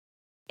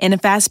In a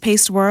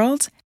fast-paced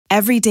world,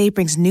 every day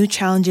brings new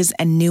challenges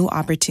and new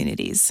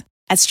opportunities.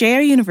 At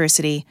Strayer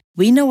University,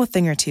 we know a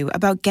thing or two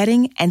about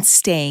getting and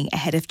staying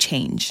ahead of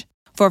change.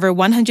 For over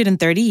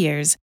 130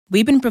 years,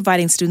 we've been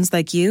providing students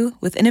like you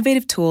with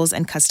innovative tools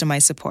and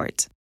customized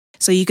support,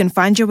 so you can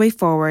find your way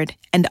forward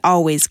and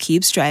always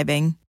keep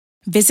striving.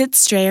 Visit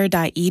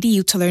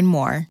strayer.edu to learn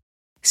more.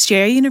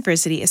 Strayer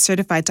University is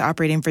certified to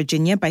operate in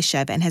Virginia by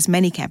Chev and has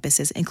many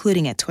campuses,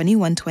 including at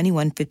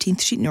 2121 15th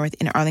Street North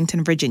in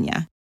Arlington,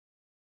 Virginia.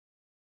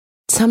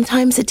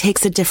 Sometimes it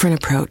takes a different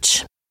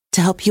approach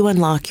to help you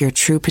unlock your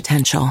true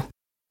potential.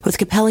 With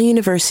Capella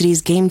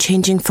University's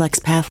game-changing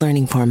FlexPath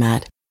learning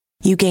format,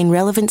 you gain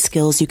relevant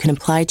skills you can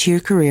apply to your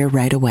career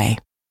right away.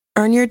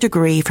 Earn your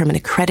degree from an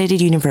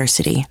accredited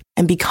university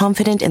and be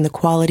confident in the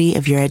quality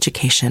of your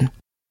education.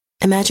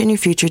 Imagine your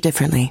future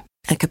differently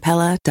at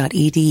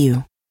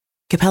capella.edu.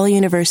 Capella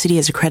University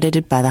is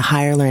accredited by the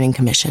Higher Learning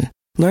Commission.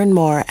 Learn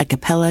more at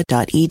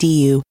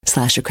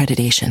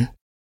capella.edu/accreditation.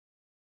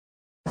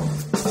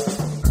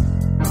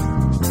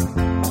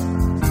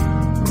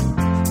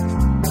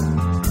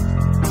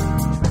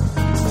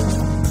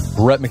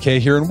 Brett McKay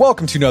here, and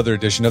welcome to another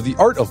edition of the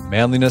Art of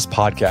Manliness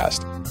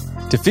podcast.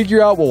 To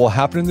figure out what will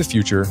happen in the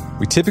future,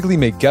 we typically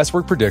make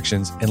guesswork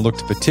predictions and look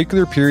to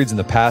particular periods in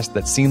the past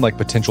that seem like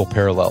potential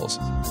parallels.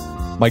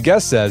 My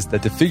guest says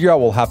that to figure out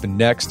what will happen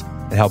next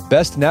and how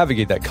best to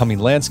navigate that coming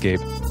landscape,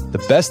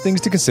 the best things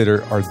to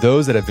consider are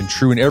those that have been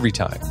true in every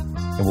time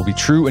and will be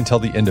true until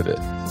the end of it.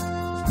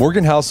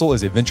 Morgan Housel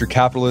is a venture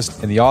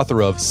capitalist and the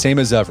author of Same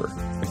as Ever,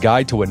 A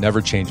Guide to What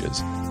Never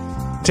Changes.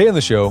 Today on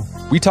the show,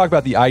 we talk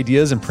about the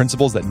ideas and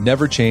principles that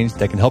never change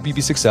that can help you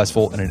be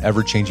successful in an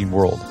ever-changing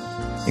world,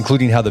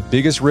 including how the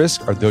biggest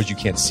risks are those you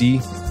can't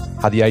see,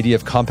 how the idea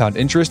of compound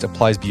interest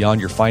applies beyond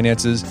your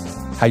finances,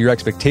 how your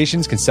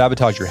expectations can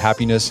sabotage your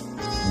happiness,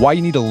 why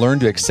you need to learn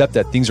to accept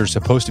that things are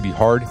supposed to be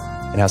hard,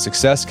 and how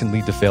success can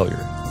lead to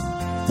failure.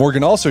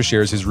 Morgan also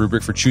shares his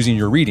rubric for choosing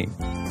your reading,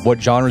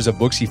 what genres of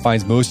books he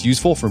finds most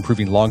useful for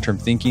improving long-term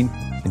thinking,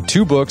 and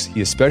 2 books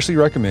he especially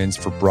recommends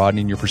for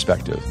broadening your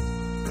perspective.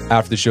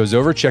 After the show's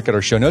over, check out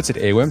our show notes at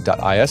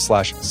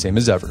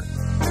awim.is/sameasever.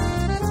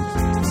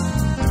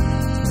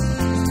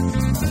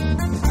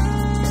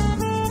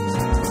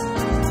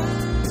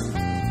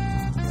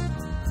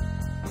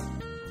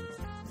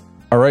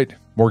 All right,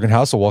 Morgan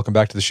Housel, welcome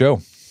back to the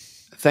show.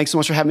 Thanks so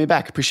much for having me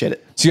back. Appreciate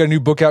it. So you got a new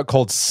book out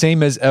called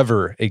Same as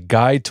Ever, A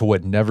Guide to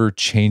What Never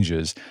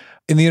Changes.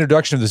 In the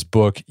introduction of this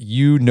book,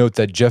 you note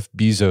that Jeff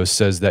Bezos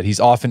says that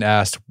he's often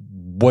asked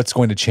what's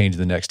going to change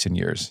in the next 10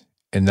 years.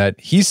 And that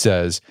he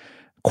says,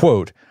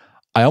 quote,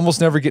 I almost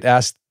never get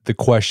asked the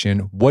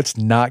question, what's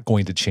not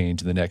going to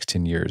change in the next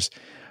 10 years?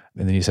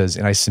 And then he says,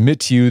 and I submit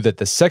to you that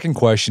the second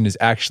question is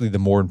actually the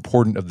more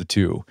important of the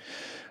two.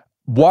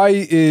 Why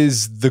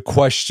is the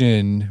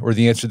question, or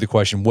the answer to the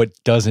question, what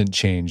doesn't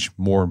change,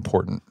 more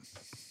important?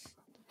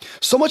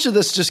 So much of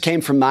this just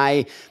came from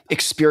my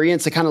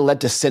experience that kind of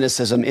led to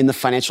cynicism in the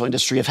financial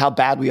industry of how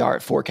bad we are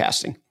at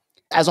forecasting.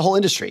 As a whole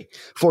industry,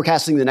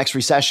 forecasting the next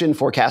recession,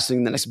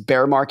 forecasting the next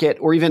bear market,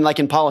 or even like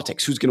in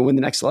politics, who's going to win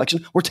the next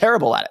election, we're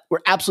terrible at it. We're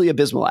absolutely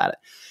abysmal at it.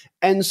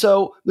 And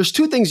so there's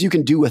 2 things you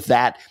can do with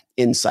that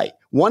insight.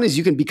 One is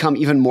you can become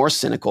even more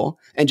cynical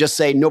and just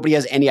say nobody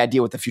has any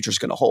idea what the future is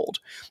going to hold.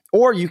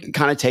 Or you can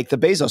kind of take the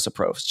Bezos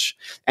approach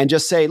and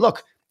just say,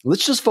 look,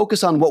 let's just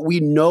focus on what we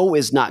know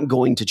is not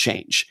going to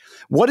change.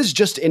 What is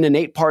just an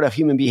innate part of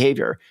human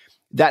behavior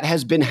that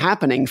has been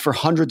happening for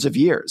hundreds of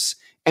years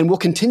and will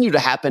continue to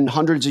happen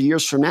hundreds of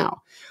years from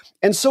now.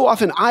 And so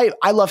often, I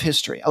love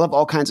history. I love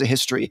all kinds of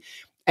history.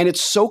 And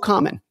it's so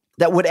common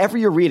that whatever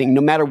you're reading,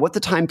 no matter what the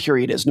time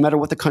period is, no matter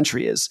what the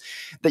country is,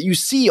 that you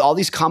see all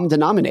these common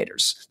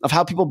denominators of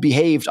how people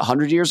behaved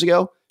 100 years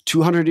ago,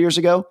 200 years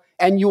ago.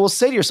 And you will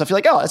say to yourself, you're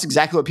like, oh, that's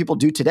exactly what people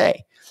do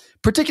today.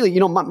 Particularly,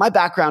 my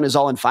background is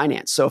all in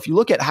finance. So if you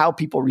look at how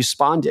people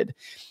responded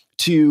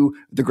to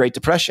the Great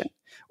Depression,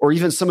 or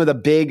even some of the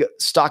big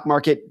stock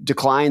market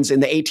declines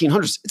in the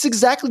 1800s, it's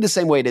exactly the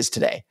same way it is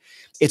today.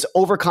 It's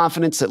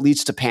overconfidence that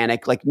leads to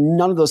panic. Like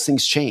none of those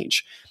things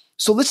change.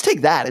 So let's take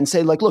that and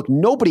say, like, look,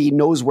 nobody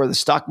knows where the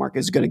stock market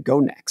is going to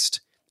go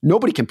next.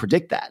 Nobody can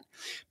predict that.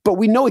 But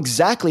we know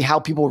exactly how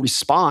people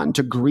respond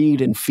to greed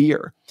and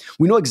fear.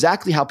 We know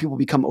exactly how people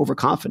become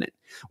overconfident.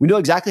 We know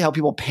exactly how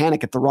people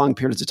panic at the wrong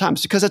periods of time.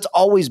 It's because it's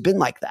always been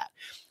like that.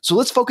 So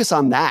let's focus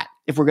on that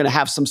if we're going to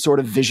have some sort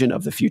of vision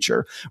of the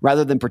future,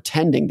 rather than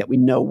pretending that we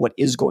know what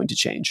is going to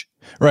change.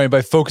 Right.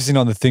 By focusing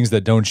on the things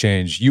that don't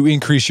change, you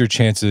increase your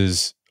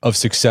chances of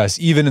success,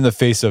 even in the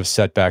face of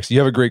setbacks. You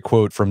have a great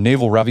quote from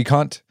Naval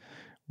Ravikant,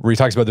 where he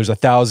talks about there's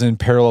 1,000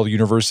 parallel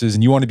universes,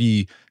 and you want to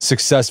be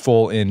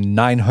successful in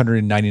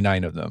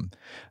 999 of them.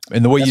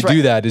 And the way you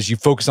do that is you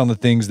focus on the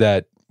things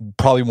that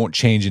probably won't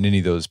change in any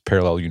of those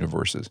parallel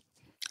universes.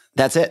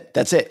 That's it.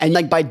 That's it. And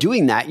like by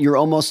doing that,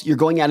 you're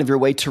going out of your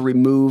way to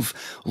remove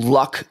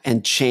luck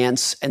and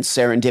chance and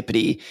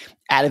serendipity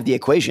out of the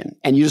equation.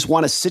 And you just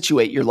want to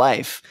situate your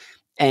life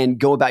and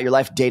go about your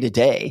life day to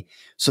day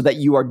so that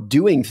you are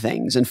doing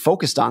things and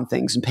focused on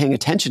things and paying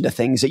attention to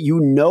things that you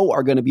know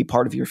are going to be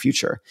part of your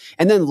future.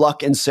 And then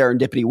luck and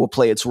serendipity will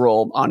play its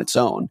role on its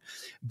own.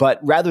 But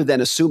rather than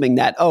assuming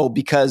that, oh,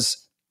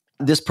 because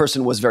this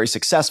person was very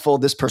successful,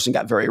 this person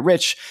got very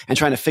rich, and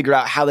trying to figure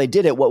out how they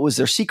did it, what was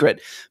their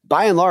secret,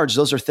 by and large,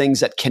 those are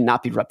things that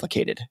cannot be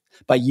replicated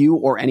by you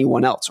or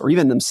anyone else, or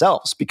even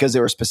themselves, because they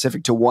were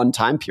specific to one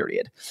time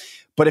period.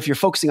 But if you're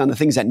focusing on the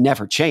things that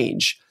never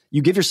change,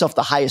 you give yourself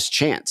the highest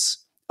chance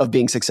of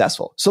being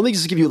successful. So let me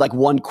just give you like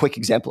one quick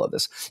example of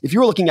this. If you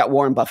were looking at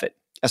Warren Buffett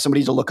as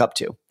somebody to look up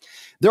to,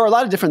 there are a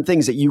lot of different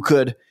things that you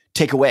could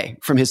take away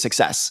from his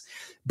success.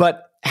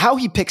 But how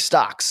he picks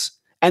stocks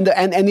and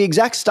the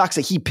exact stocks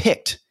that he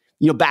picked,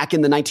 back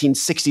in the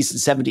 1960s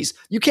and 70s,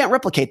 you can't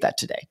replicate that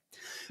today.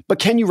 But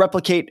can you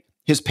replicate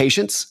his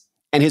patience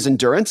and his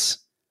endurance?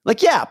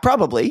 Like, yeah,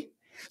 probably.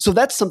 So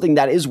that's something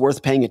that is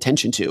worth paying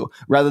attention to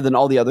rather than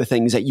all the other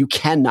things that you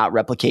cannot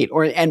replicate.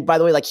 And by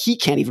the way, like he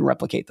can't even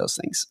replicate those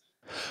things.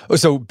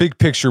 So big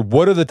picture,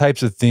 what are the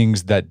types of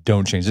things that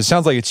don't change? It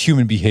sounds like it's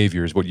human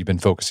behavior is what you've been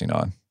focusing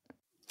on.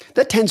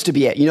 That tends to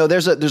be it.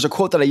 There's a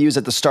quote that I use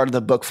at the start of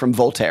the book from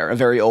Voltaire, a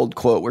very old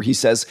quote where he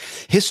says,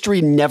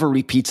 "History never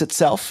repeats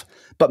itself,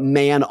 but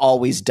man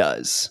always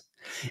does."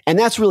 And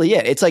that's really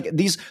it. It's like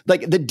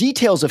the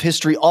details of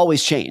history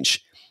always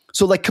change.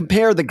 So like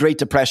compare the Great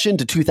Depression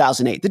to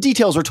 2008. The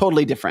details were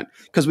totally different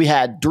because we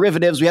had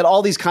derivatives. We had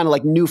all these kind of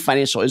like new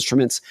financial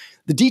instruments.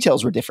 The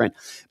details were different,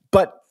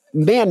 but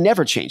man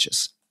never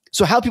changes.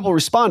 So how people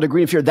respond to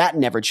greed and fear, that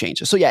never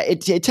changes. So yeah,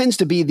 it tends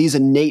to be these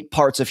innate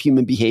parts of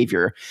human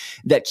behavior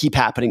that keep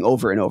happening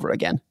over and over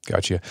again.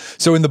 Gotcha.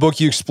 So in the book,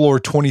 you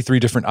explore 23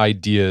 different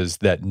ideas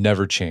that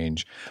never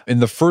change. In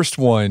the first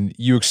one,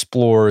 you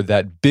explore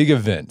that the big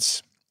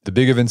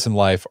events in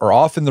life are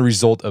often the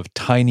result of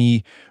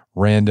tiny,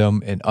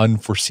 random, and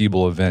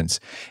unforeseeable events.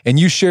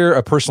 And you share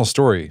a personal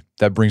story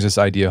that brings this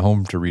idea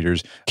home to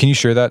readers. Can you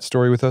share that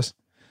story with us?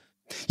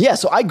 Yeah,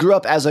 so I grew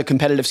up as a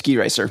competitive ski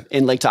racer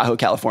in Lake Tahoe,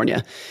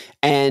 California.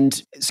 And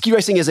ski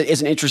racing is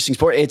an interesting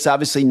sport. It's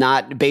obviously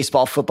not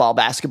baseball, football,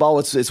 basketball.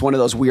 It's one of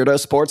those weirdo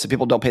sports that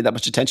people don't pay that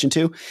much attention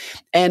to.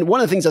 And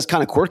one of the things that's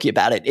kind of quirky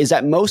about it is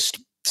that most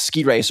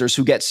ski racers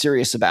who get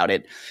serious about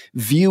it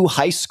view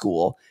high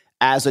school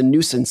as a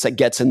nuisance that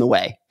gets in the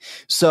way.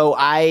 So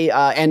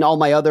I and all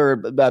my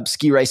other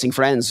ski racing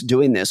friends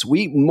doing this,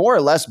 we more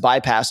or less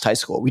bypassed high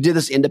school. We did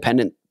this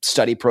independent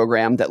study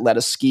program that let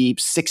us ski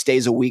 6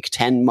 days a week,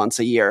 10 months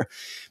a year.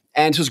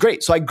 And it was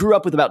great. So I grew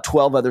up with about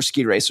 12 other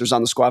ski racers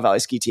on the Squaw Valley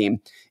ski team.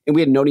 And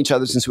we had known each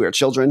other since we were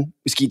children.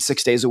 We skied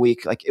 6 days a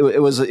week. Like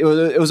it was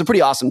a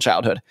pretty awesome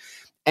childhood.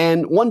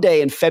 And one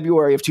day in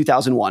February of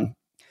 2001,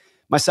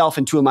 myself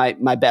and two of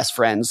my best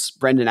friends,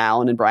 Brendan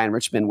Allen and Brian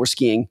Richmond, were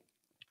skiing.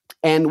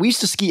 And we used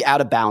to ski out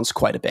of bounds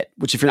quite a bit,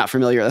 which if you're not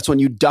familiar, that's when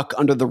you duck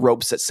under the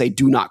ropes that say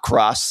do not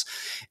cross.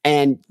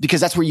 And because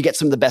that's where you get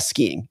some of the best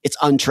skiing. It's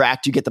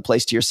untracked, you get the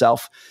place to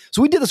yourself.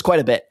 So we did this quite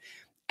a bit.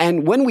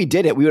 And when we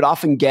did it, we would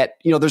often get,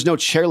 there's no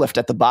chairlift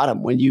at the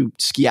bottom when you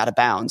ski out of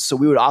bounds. So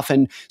we would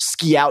often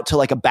ski out to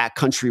like a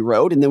backcountry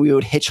road and then we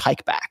would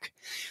hitchhike back.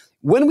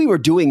 When we were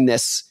doing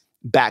this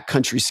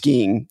backcountry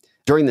skiing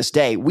during this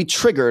day, we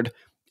triggered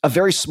a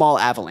very small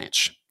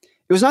avalanche.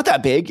 It was not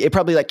that big. It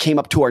probably like came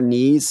up to our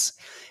knees.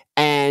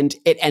 And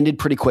it ended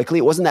pretty quickly.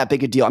 It wasn't that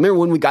big a deal. I remember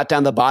when we got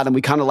down the bottom,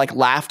 we kind of like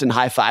laughed and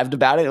high-fived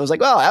about it. It was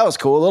like, well, that was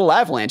cool. A little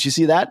avalanche. You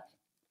see that?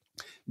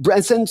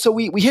 And so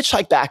we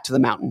hitchhiked back to the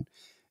mountain.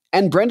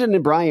 And Brendan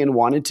and Brian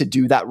wanted to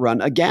do that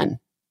run again.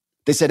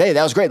 They said, hey,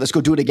 that was great. Let's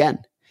go do it again.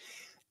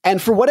 And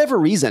for whatever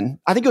reason,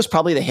 I think it was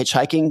probably the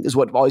hitchhiking is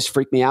what always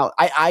freaked me out.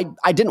 I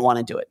didn't want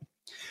to do it.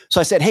 So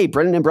I said, hey,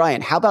 Brendan and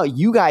Brian, how about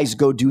you guys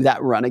go do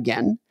that run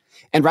again?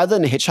 And rather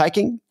than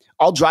hitchhiking,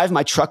 I'll drive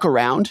my truck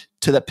around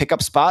to the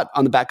pickup spot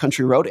on the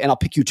backcountry road and I'll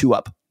pick you two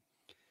up.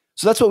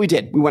 So that's what we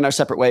did. We went our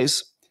separate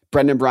ways.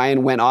 Brendan and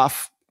Brian went up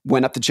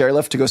the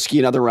chairlift to go ski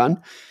another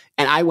run.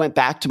 And I went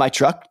back to my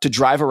truck to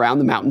drive around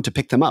the mountain to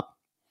pick them up.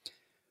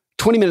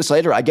 20 minutes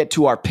later, I get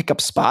to our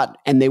pickup spot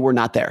and they were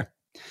not there.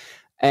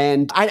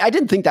 And I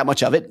didn't think that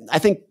much of it. I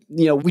think,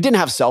 we didn't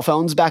have cell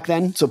phones back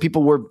then. So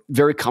people were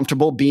very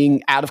comfortable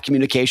being out of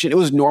communication. It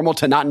was normal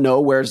to not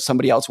know where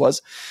somebody else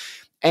was.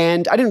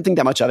 And I didn't think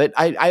that much of it.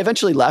 I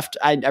eventually left.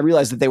 I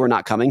realized that they were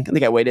not coming. I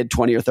think I waited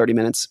 20 or 30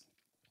 minutes.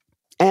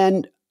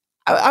 And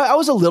I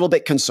was a little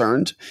bit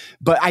concerned,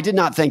 but I did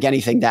not think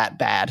anything that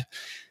bad.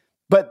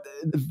 But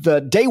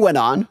the day went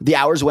on, the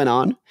hours went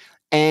on.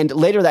 And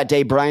later that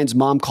day, Brian's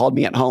mom called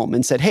me at home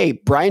and said, hey,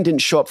 Brian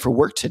didn't show up for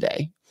work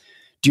today.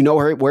 Do you know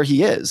where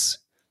he is?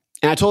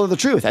 And I told her the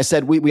truth. I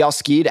said, we all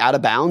skied out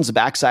of bounds, the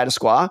backside of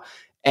Squaw,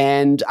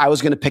 and I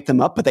was going to pick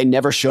them up, but they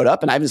never showed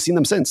up and I haven't seen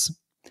them since.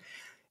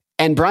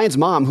 And Brian's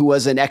mom, who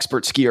was is an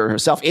expert skier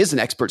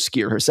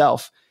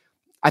herself,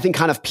 I think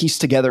kind of pieced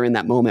together in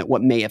that moment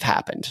what may have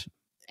happened.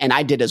 And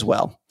I did as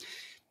well.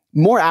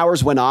 More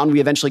hours went on.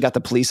 We eventually got the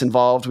police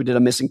involved. We did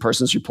a missing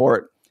persons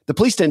report. The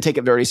police didn't take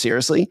it very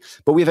seriously,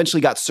 but we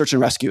eventually got search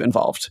and rescue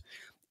involved.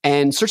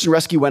 And search and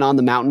rescue went on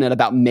the mountain at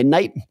about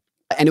midnight.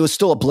 And it was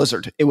still a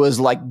blizzard. It was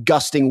like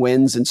gusting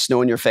winds and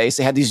snow in your face.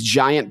 They had these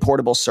giant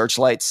portable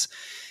searchlights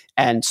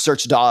and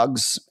search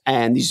dogs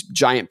and these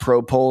giant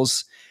probe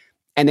poles.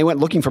 And they went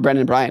looking for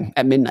Brendan and Brian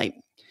at midnight.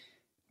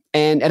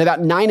 And at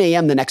about 9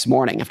 a.m. the next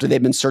morning, after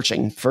they'd been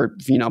searching for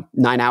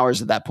 9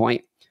 hours at that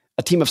point,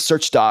 a team of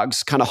search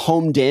dogs kind of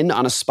homed in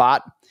on a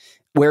spot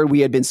where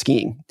we had been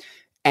skiing.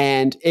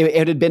 And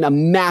it had been a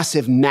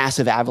massive,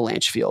 massive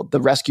avalanche field.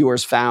 The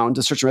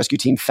search and rescue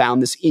team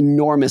found this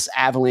enormous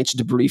avalanche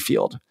debris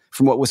field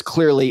from what was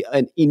clearly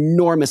an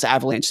enormous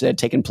avalanche that had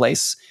taken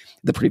place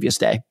the previous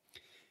day.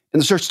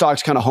 And the search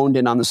dogs kind of honed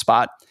in on the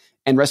spot,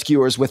 and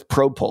rescuers with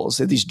probe poles,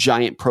 these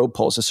giant probe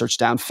poles to search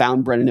down,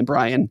 found Brendan and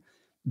Brian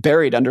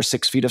buried under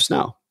 6 feet of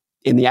snow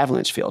in the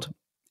avalanche field.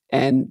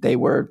 And they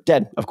were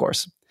dead, of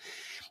course.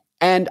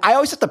 And I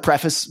always have to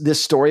preface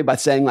this story by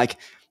saying, like,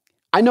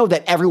 I know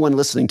that everyone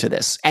listening to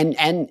this, and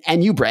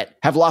you, Brett,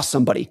 have lost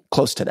somebody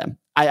close to them.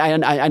 I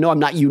know I'm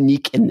not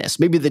unique in this.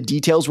 Maybe the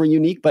details were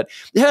unique, but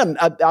it had,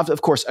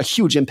 of course, a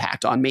huge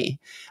impact on me.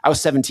 I was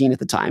 17 at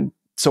the time.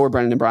 So were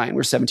Brendan and Brian.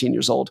 We're 17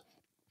 years old.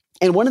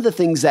 And one of the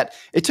things that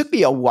it took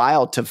me a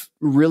while to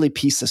really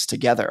piece this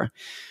together,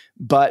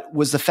 but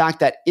was the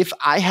fact that if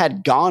I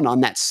had gone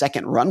on that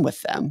second run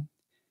with them,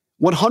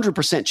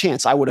 100%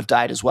 chance I would have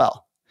died as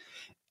well.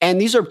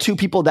 And these are two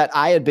people that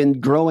I had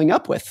been growing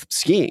up with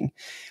skiing.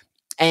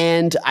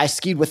 And I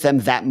skied with them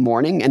that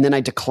morning, and then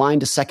I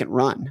declined a second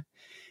run.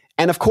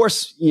 And of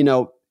course,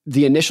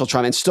 the initial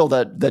trauma, and still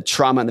the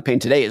trauma and the pain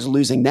today, is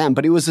losing them.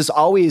 But it was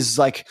always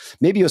like,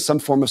 maybe it was some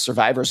form of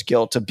survivor's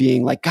guilt of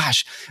being like,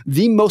 gosh,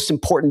 the most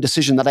important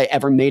decision that I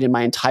ever made in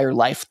my entire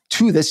life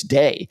to this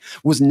day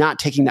was not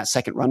taking that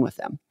second run with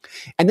them.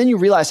 And then you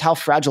realize how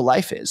fragile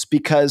life is,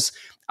 because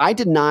I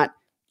did not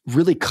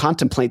really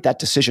contemplate that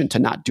decision to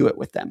not do it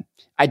with them.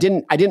 I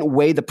didn't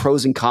weigh the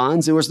pros and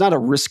cons. It was not a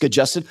risk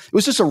adjusted. It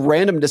was just a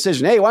random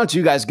decision. Hey, why don't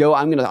you guys go?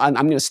 I'm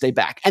gonna stay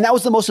back. And that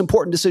was the most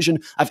important decision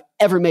I've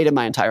ever made in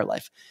my entire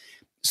life.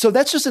 So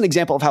that's just an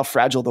example of how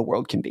fragile the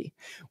world can be.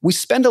 We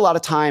spend a lot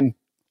of time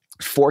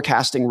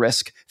forecasting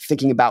risk,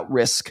 thinking about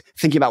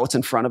what's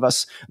in front of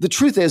us. The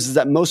truth is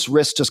that most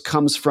risk just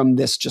comes from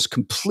this just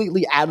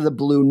completely out of the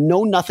blue,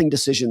 nothing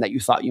decision that you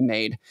thought you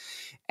made.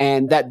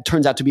 And that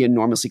turns out to be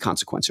enormously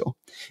consequential.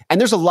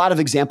 And there's a lot of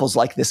examples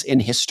like this in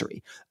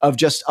history of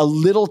just a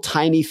little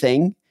tiny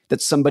thing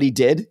that somebody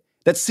did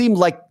that seemed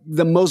like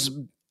the most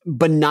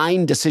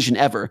benign decision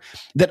ever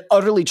that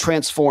utterly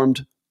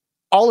transformed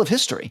all of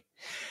history.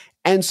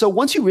 And so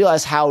once you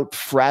realize how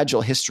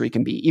fragile history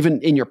can be, even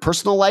in your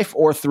personal life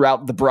or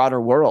throughout the broader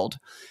world,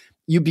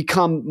 you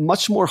become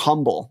much more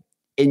humble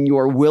in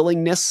your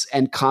willingness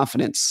and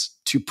confidence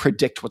to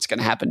predict what's going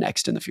to happen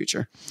next in the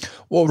future.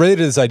 Well, related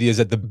to this idea is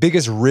that the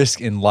biggest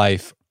risk in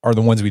life are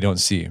the ones we don't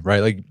see, right?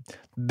 Like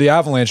the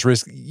avalanche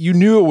risk, you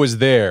knew it was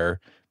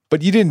there,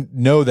 but you didn't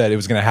know that it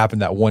was going to happen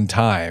that one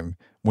time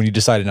when you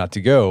decided not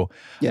to go.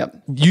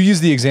 Yep. You use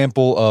the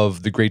example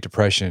of the Great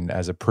Depression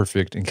as a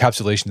perfect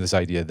encapsulation of this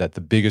idea that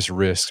the biggest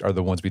risks are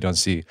the ones we don't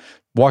see.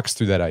 Walk us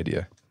through that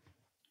idea.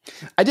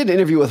 I did an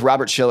interview with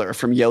Robert Shiller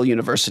from Yale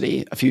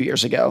University a few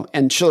years ago,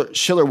 and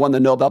Shiller won the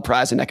Nobel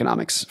Prize in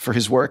economics for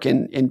his work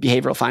in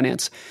behavioral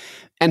finance.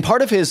 And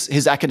part of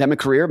his academic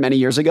career many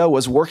years ago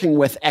was working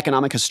with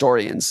economic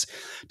historians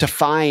to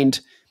find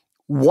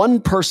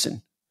one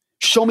person,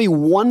 show me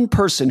one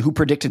person who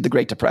predicted the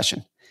Great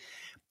Depression.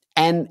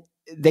 And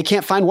they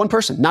can't find one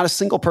person, not a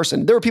single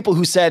person. There were people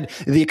who said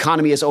the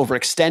economy is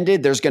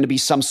overextended, there's going to be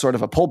some sort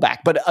of a pullback.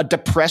 But a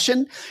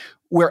depression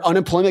where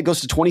unemployment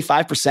goes to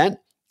 25%,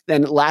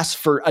 and it lasts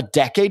for a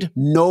decade,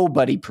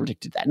 nobody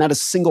predicted that. Not a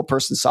single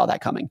person saw that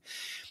coming.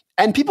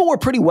 And people were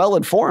pretty well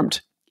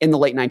informed in the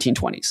late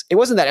 1920s. It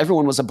wasn't that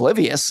everyone was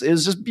oblivious. It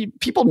was just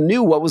people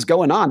knew what was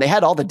going on. They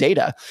had all the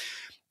data.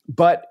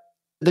 But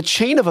the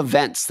chain of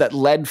events that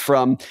led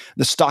from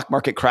the stock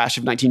market crash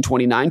of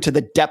 1929 to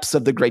the depths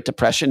of the Great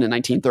Depression in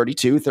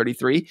 1932,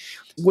 33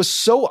 was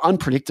so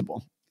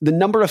unpredictable. The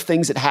number of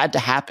things that had to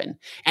happen.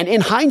 And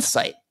in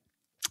hindsight,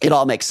 it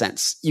all makes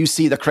sense. You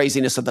see the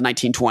craziness of the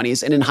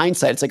 1920s, and in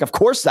hindsight, it's like, of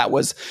course, that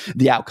was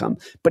the outcome.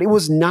 But it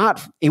was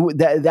not.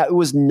 That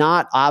was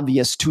not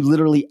obvious to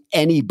literally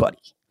anybody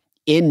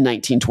in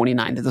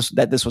 1929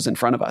 that this was in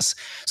front of us.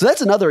 So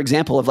that's another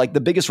example of like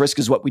the biggest risk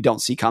is what we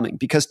don't see coming.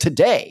 Because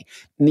today,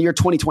 in the year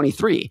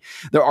 2023,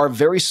 there are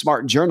very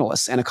smart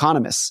journalists and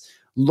economists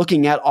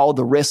looking at all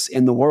the risks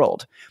in the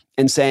world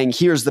and saying,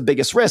 here's the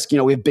biggest risk.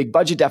 We have big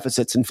budget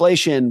deficits,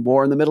 inflation,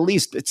 war in the Middle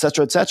East, et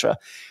cetera, et cetera.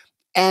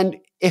 And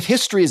if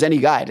history is any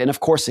guide, and of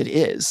course it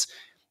is,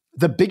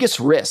 the biggest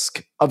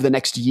risk of the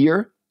next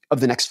year, of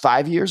the next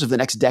 5 years, of the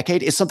next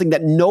decade is something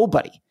that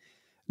nobody,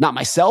 not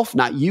myself,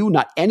 not you,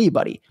 not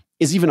anybody,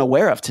 is even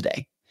aware of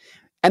today.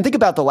 And think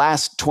about the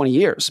last 20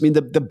 years. I mean,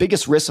 the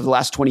biggest risks of the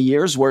last 20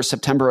 years were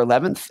September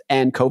 11th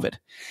and COVID.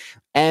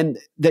 And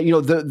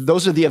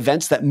those are the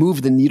events that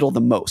move the needle the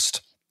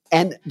most.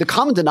 And the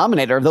common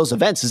denominator of those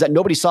events is that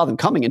nobody saw them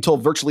coming until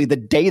virtually the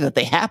day that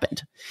they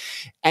happened.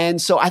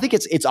 And so I think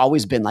it's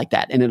always been like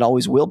that, and it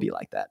always will be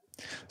like that.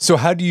 So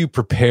how do you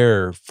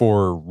prepare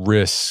for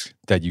risks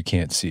that you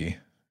can't see?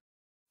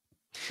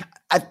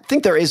 I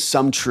think there is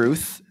some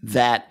truth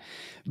that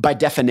by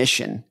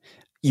definition,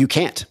 you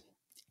can't.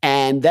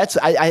 And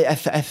I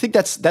think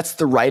that's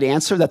the right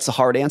answer. That's the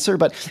hard answer.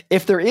 But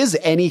if there is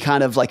any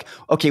kind of like,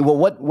 okay, well,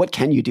 what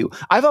can you do?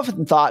 I've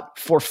often thought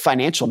for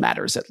financial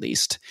matters, at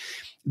least,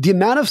 the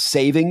amount of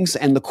savings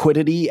and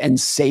liquidity and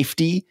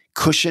safety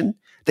cushion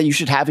that you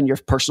should have in your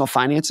personal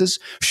finances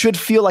should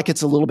feel like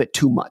it's a little bit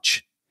too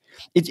much.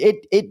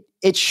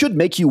 It should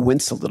make you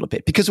wince a little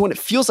bit, because when it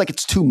feels like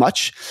it's too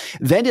much,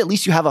 then at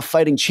least you have a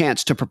fighting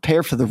chance to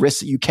prepare for the risks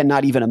that you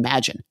cannot even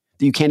imagine,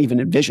 that you can't even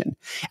envision.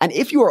 And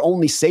if you are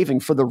only saving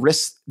for the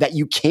risks that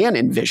you can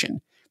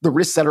envision, the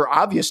risks that are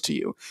obvious to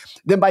you,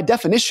 then by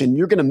definition,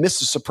 you're going to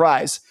miss a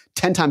surprise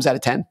 10 times out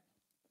of 10.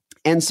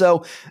 And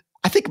so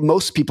I think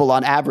most people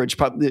on average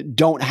probably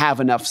don't have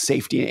enough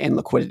safety and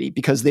liquidity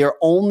because they are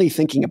only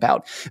thinking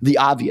about the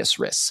obvious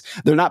risks.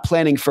 They're not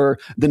planning for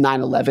the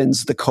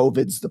 9/11s, the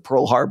COVIDs, the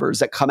Pearl Harbors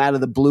that come out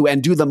of the blue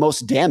and do the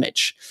most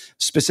damage,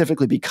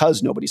 specifically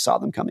because nobody saw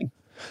them coming.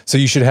 So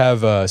you should have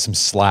some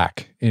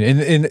slack.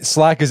 And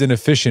slack is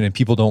inefficient, and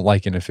people don't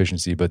like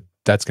inefficiency, but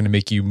that's going to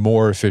make you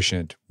more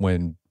efficient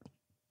when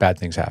bad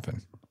things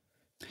happen.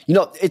 You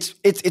know,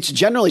 it's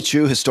generally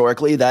true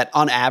historically that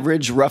on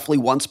average, roughly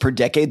once per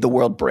decade, the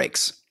world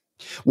breaks.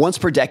 Once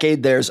per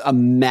decade, there's a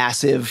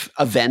massive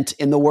event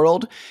in the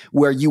world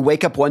where you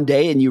wake up one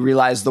day and you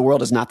realize the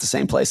world is not the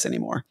same place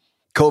anymore.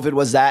 COVID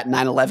was that,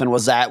 9/11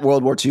 was that,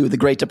 World War II, the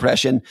Great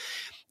Depression.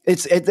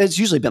 It's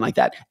usually been like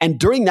that. And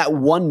during that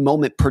one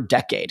moment per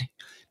decade,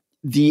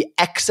 the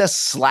excess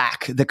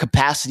slack, the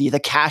capacity, the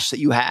cash that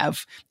you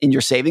have in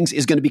your savings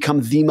is going to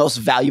become the most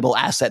valuable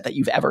asset that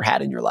you've ever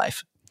had in your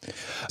life.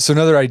 So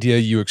another idea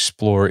you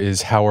explore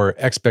is how our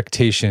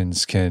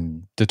expectations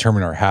can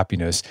determine our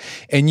happiness.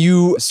 And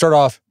you start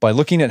off by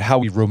looking at how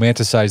we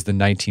romanticize the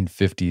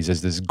 1950s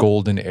as this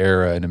golden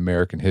era in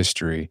American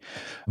history.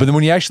 But then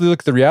when you actually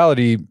look at the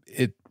reality,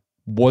 it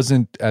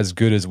wasn't as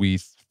good as we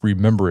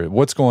remember it.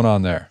 What's going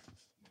on there?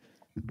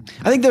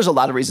 I think there's a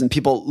lot of reasons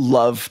people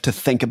love to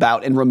think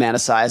about and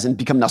romanticize and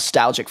become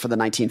nostalgic for the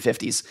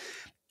 1950s.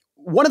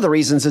 One of the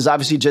reasons is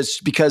obviously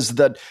just because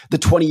the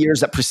 20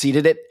 years that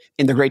preceded it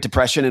in the Great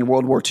Depression and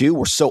World War II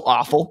were so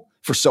awful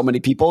for so many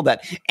people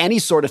that any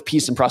sort of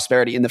peace and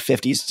prosperity in the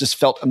 50s just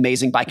felt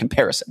amazing by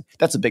comparison.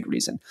 That's a big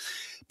reason.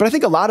 But I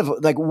think a lot of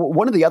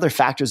one of the other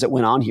factors that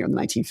went on here in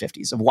the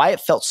 1950s of why it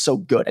felt so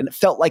good and it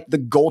felt like the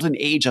golden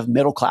age of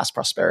middle-class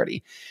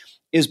prosperity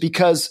is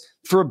because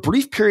for a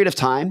brief period of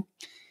time,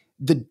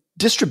 the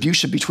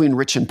distribution between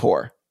rich and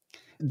poor,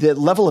 the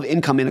level of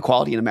income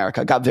inequality in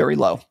America got very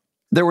low.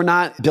 There were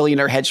not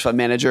billionaire hedge fund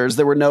managers.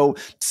 There were no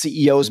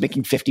CEOs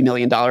making $50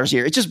 million a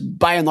year. It just,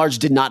 by and large,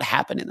 did not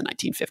happen in the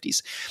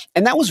 1950s.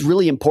 And that was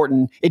really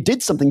important. It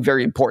did something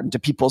very important to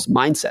people's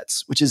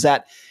mindsets, which is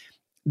that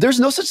there's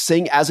no such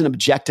thing as an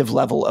objective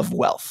level of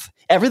wealth.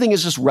 Everything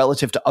is just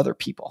relative to other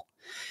people.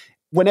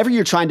 Whenever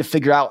you're trying to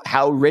figure out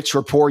how rich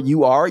or poor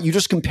you are, you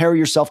just compare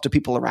yourself to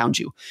people around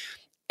you.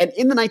 And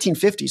in the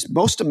 1950s,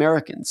 most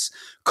Americans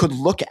could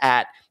look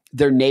at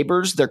their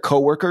neighbors, their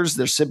coworkers,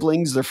 their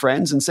siblings, their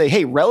friends, and say,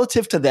 hey,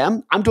 relative to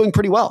them, I'm doing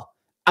pretty well.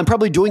 I'm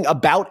probably doing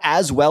about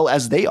as well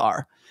as they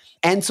are.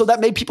 And so that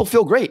made people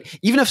feel great.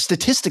 Even if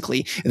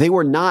statistically they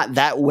were not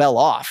that well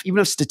off, even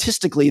if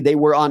statistically they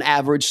were on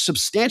average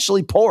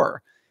substantially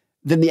poorer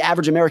than the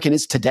average American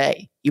is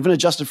today, even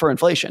adjusted for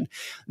inflation,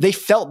 they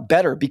felt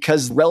better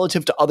because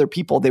relative to other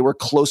people, they were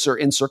closer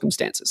in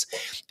circumstances.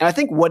 And I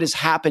think what has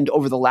happened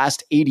over the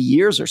last 80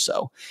 years or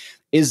so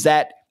is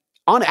that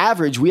on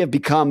average, we have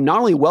become not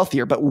only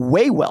wealthier, but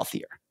way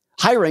wealthier.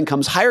 Higher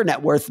incomes, higher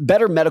net worth,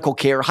 better medical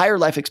care, higher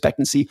life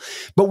expectancy,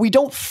 but we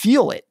don't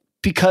feel it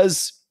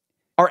because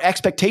our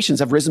expectations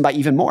have risen by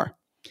even more.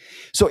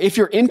 So if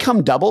your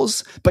income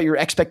doubles, but your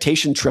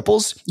expectation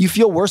triples, you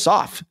feel worse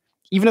off,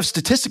 even if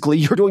statistically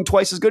you're doing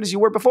twice as good as you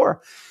were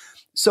before.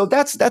 So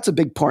that's a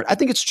big part. I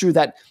think it's true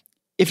that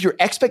if your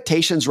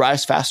expectations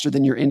rise faster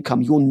than your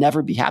income, you will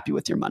never be happy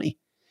with your money.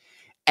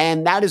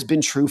 And that has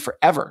been true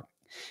forever.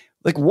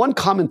 Like one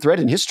common thread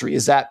in history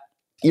is that,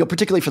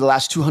 particularly for the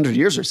last 200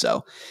 years or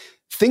so,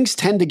 things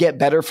tend to get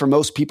better for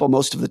most people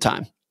most of the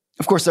time.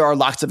 Of course, there are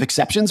lots of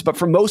exceptions, but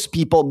for most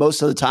people,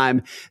 most of the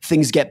time,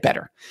 things get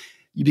better.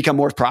 You become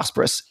more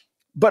prosperous.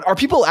 But are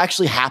people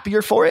actually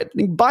happier for it? I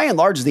mean, by and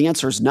large, the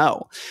answer is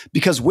no,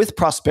 because with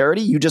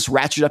prosperity, you just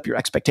ratchet up your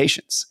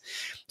expectations.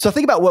 So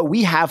think about what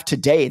we have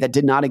today that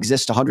did not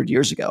exist 100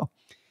 years ago.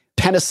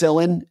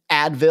 Penicillin,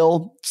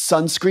 Advil,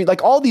 sunscreen,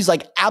 like all these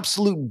like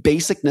absolute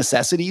basic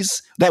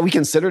necessities that we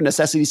consider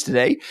necessities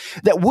today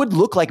that would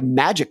look like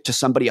magic to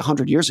somebody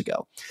 100 years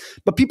ago.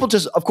 But people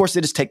just, of course,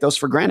 they just take those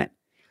for granted.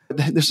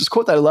 There's this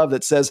quote that I love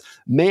that says,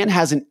 man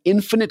has an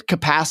infinite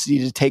capacity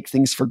to take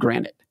things for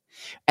granted.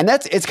 And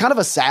it's kind of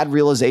a sad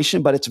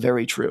realization, but it's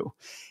very true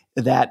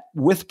that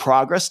with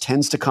progress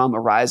tends to come a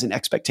rise in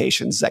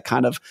expectations that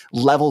kind of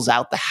levels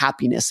out the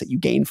happiness that you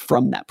gain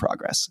from that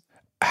progress.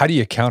 How do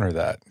you counter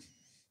that?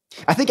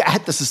 I think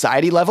at the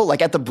society level,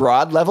 like at the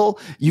broad level,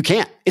 you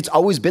can't. It's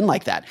always been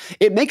like that.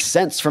 It makes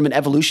sense from an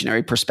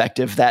evolutionary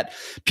perspective that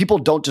people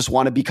don't just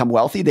want to become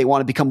wealthy. They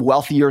want to become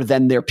wealthier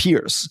than their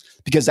peers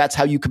because that's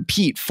how you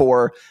compete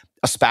for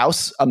a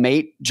spouse, a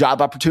mate,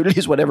 job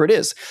opportunities, whatever it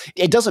is.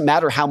 It doesn't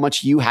matter how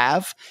much you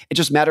have. It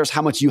just matters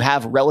how much you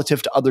have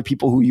relative to other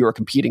people who you're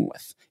competing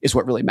with is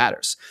what really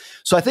matters.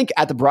 So I think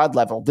at the broad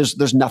level,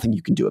 there's nothing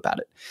you can do about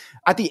it.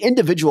 At the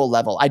individual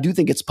level, I do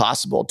think it's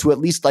possible to at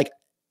least like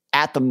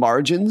at the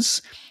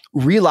margins,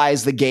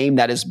 realize the game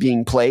that is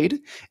being played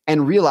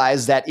and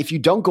realize that if you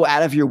don't go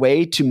out of your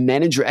way to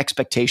manage your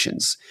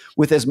expectations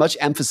with as much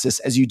emphasis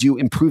as you do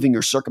improving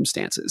your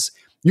circumstances,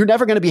 you're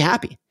never going to be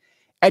happy.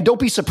 And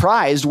don't be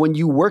surprised when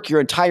you work your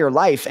entire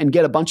life and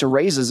get a bunch of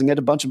raises and get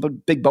a bunch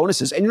of big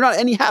bonuses and you're not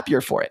any happier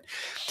for it.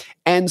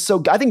 And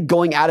so I think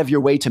going out of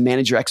your way to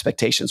manage your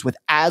expectations with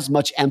as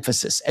much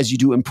emphasis as you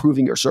do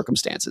improving your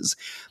circumstances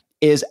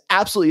is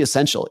absolutely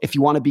essential if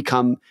you want to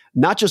become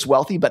not just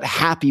wealthy, but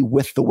happy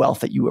with the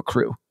wealth that you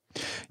accrue.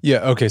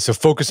 Yeah. Okay. So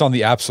focus on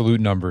the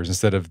absolute numbers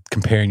instead of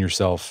comparing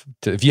yourself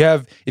to, if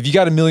you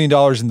got $1 million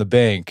in the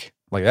bank,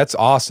 like that's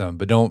awesome,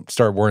 but don't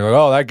start worrying like,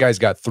 oh, that guy's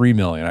got 3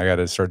 million. I got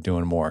to start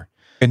doing more.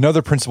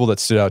 Another principle that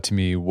stood out to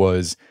me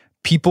was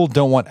people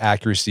don't want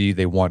accuracy.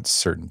 They want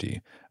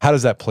certainty. How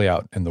does that play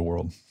out in the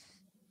world?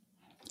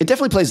 It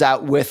definitely plays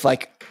out with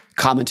like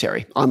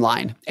commentary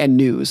online and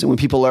news and when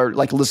people are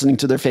like listening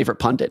to their favorite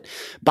pundit.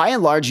 By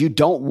and large, you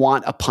don't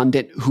want a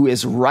pundit who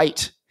is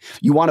right.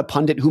 You want a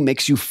pundit who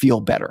makes you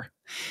feel better.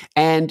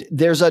 And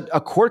there's a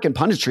quirk in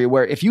punditry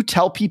where if you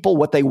tell people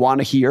what they want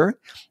to hear,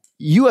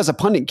 you as a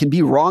pundit can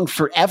be wrong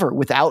forever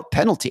without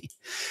penalty.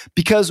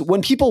 Because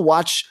when people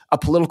watch a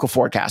political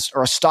forecast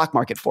or a stock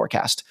market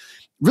forecast,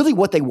 really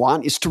what they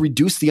want is to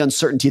reduce the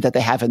uncertainty that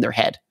they have in their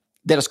head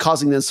that is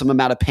causing them some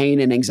amount of pain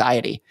and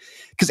anxiety.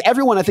 Because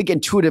everyone, I think,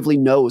 intuitively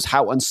knows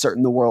how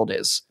uncertain the world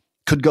is.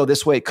 Could go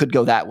this way, it could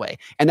go that way.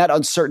 And that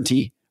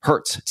uncertainty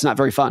hurts. It's not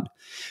very fun.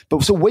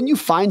 But so when you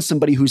find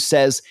somebody who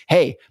says,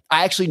 hey,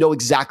 I actually know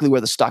exactly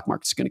where the stock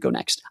market is going to go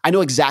next. I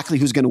know exactly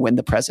who's going to win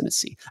the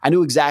presidency. I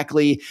know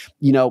exactly,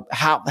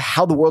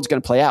 how the world's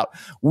going to play out.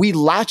 We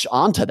latch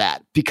onto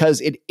that because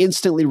it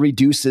instantly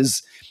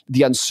reduces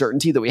the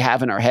uncertainty that we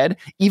have in our head,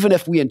 even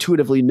if we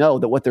intuitively know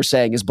that what they're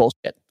saying is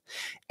bullshit.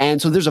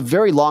 And so there's a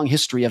very long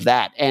history of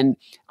that. And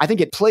I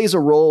think it plays a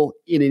role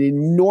in an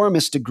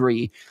enormous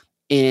degree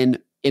in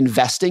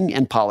investing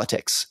and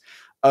politics,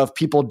 of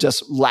people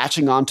just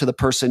latching on to the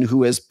person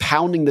who is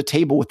pounding the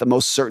table with the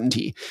most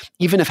certainty,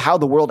 even if how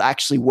the world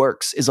actually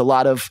works is a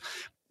lot of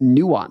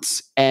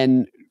nuance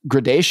and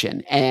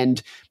gradation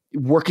and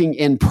working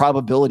in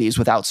probabilities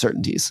without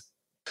certainties.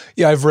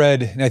 Yeah, I've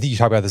read, and I think you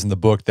talk about this in the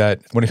book,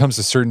 that when it comes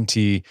to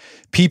certainty,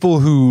 people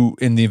who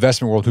in the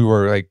investment world who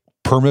are like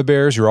perma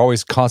bears, you're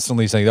always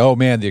constantly saying, oh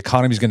man, the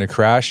economy's going to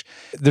crash.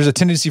 There's a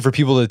tendency for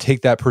people to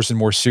take that person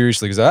more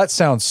seriously because that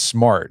sounds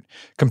smart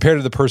compared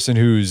to the person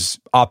who's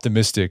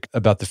optimistic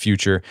about the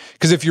future.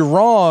 Because if you're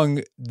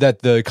wrong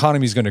that the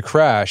economy is going to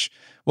crash,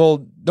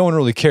 well, no one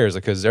really cares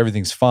because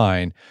everything's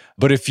fine.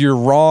 But if you're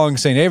wrong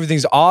saying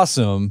everything's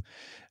awesome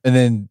and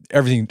then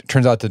everything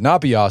turns out to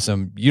not be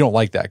awesome, you don't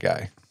like that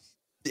guy.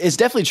 It's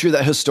definitely true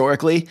that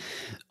historically,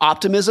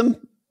 optimism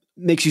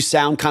makes you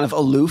sound kind of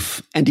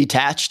aloof and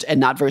detached and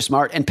not very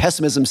smart. And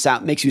pessimism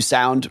makes you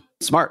sound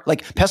smart.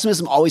 Like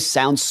pessimism always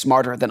sounds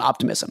smarter than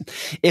optimism.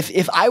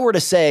 If I were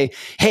to say,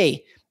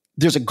 hey,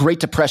 there's a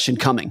Great Depression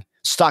coming,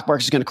 stock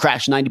market is going to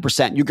crash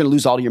 90%, you're going to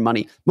lose all your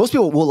money, most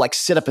people will like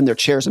sit up in their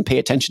chairs and pay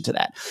attention to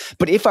that.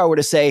 But if I were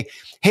to say,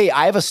 hey,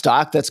 I have a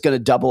stock that's going to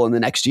double in the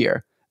next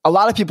year, a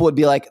lot of people would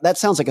be like, that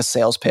sounds like a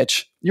sales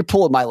pitch. You're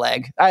pulling my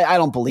leg. I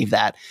don't believe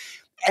that.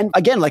 And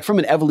again, like from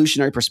an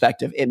evolutionary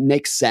perspective, it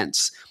makes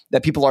sense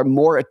that people are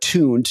more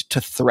attuned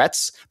to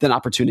threats than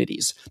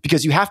opportunities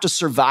because you have to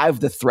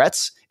survive the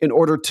threats in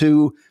order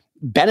to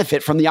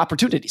benefit from the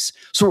opportunities.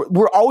 So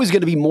we're always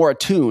going to be more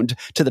attuned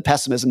to the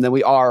pessimism than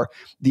we are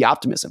the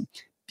optimism.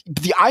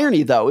 The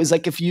irony, though, is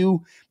like if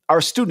you are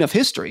a student of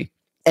history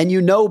and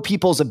you know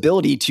people's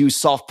ability to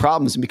solve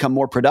problems and become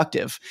more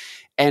productive,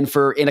 and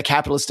for in a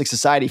capitalistic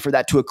society for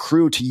that to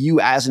accrue to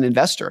you as an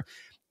investor,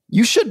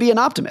 you should be an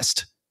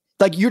optimist.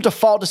 Like your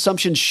default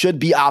assumption should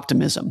be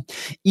optimism,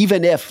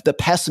 even if the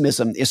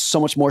pessimism is so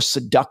much more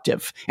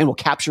seductive and will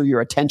capture your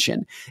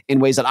attention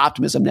in ways that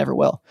optimism never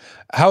will.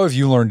 How have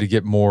you learned to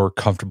get more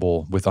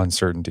comfortable with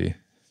uncertainty?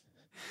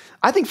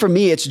 I think for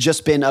me, it's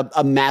just been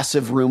a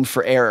massive room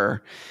for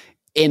error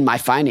in my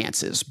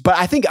finances. But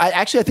I think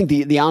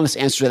the honest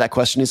answer to that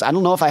question is I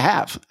don't know if I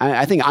have.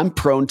 I think I'm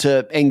prone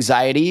to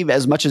anxiety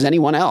as much as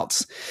anyone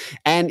else.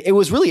 And it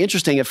was really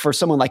interesting for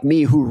someone like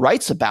me who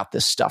writes about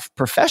this stuff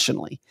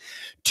professionally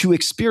to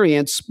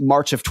experience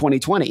March of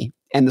 2020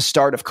 and the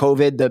start of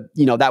COVID.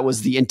 That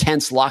was the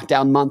intense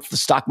lockdown month. The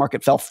stock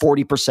market fell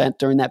 40%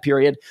 during that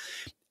period.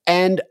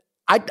 And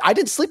I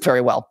didn't sleep very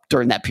well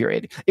during that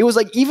period. It was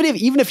like, even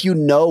if you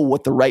know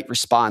what the right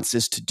response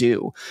is to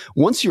do,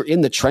 once you're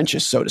in the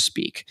trenches, so to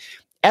speak,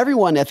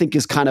 everyone I think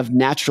is kind of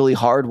naturally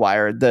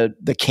hardwired,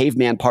 the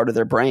caveman part of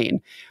their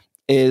brain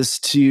is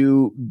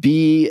to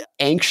be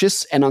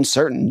anxious and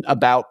uncertain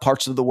about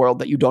parts of the world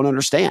that you don't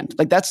understand.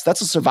 Like that's a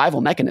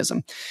survival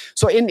mechanism.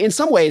 So in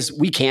some ways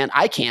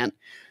I can't,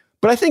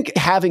 but I think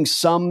having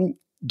some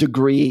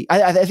degree,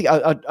 I think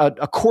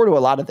a core to a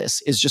lot of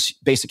this is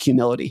just basic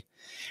humility.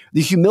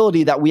 The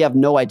humility that we have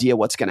no idea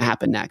what's going to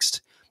happen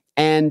next.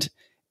 And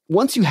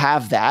once you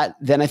have that,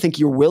 then I think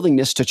your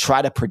willingness to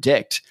try to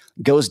predict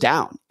goes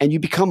down and you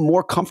become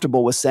more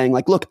comfortable with saying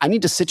like, look, I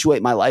need to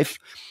situate my life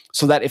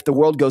so that if the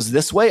world goes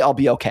this way, I'll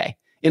be okay.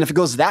 And if it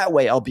goes that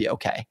way, I'll be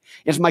okay.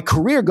 If my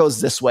career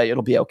goes this way,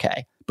 it'll be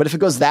okay. But if it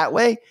goes that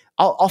way,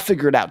 I'll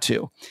figure it out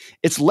too.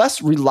 It's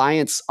less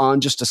reliance on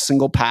just a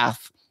single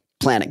path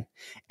planning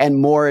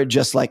and more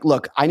just like,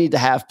 look, I need to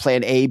have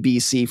plan A, B,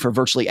 C for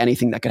virtually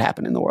anything that could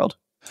happen in the world.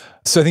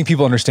 So I think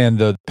people understand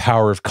the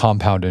power of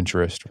compound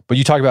interest, but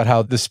you talk about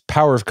how this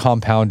power of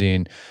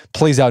compounding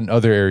plays out in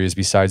other areas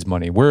besides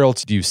money. Where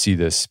else do you see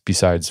this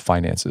besides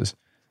finances?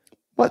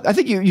 Well, I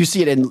think you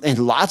see it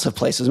in lots of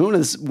places. One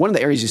of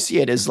the areas you see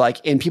it is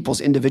like in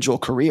people's individual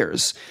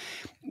careers,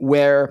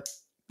 where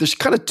there's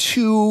kind of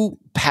two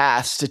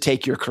paths to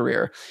take your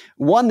career.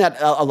 One that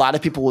a lot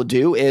of people will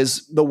do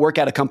is they'll work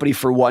at a company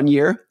for 1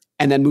 year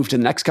and then move to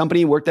the next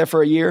company, work there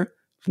for a year,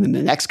 and then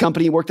the next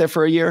company, work there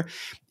for a year.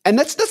 And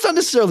that's not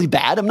necessarily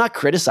bad. I'm not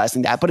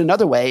criticizing that. But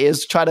another way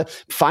is try to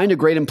find a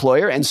great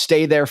employer and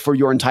stay there for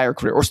your entire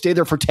career, or stay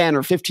there for 10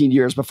 or 15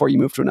 years before you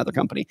move to another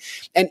company.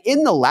 And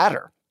in the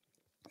latter,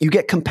 you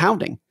get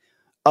compounding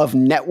of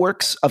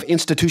networks, of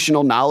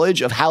institutional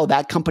knowledge of how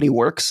that company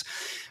works,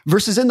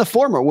 versus in the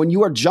former, when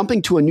you are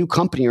jumping to a new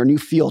company or a new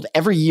field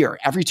every year,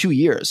 every 2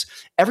 years,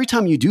 every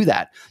time you do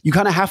that, you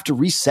kind of have to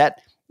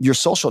reset your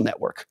social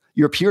network,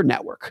 your peer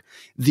network,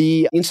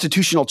 the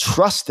institutional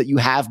trust that you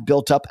have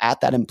built up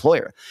at that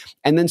employer.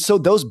 And then so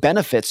those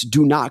benefits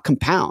do not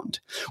compound.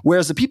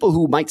 Whereas the people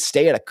who might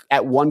stay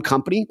at one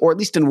company, or at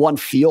least in one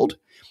field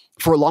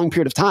for a long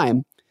period of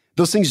time,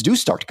 those things do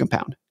start to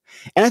compound.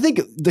 And I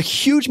think the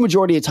huge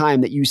majority of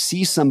time that you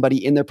see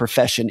somebody in their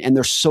profession and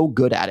they're so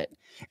good at it,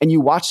 and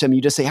you watch them,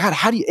 you just say,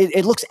 how do you,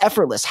 it looks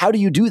effortless. How do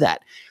you do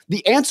that?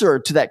 The answer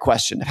to that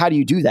question, how do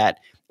you do that,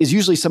 is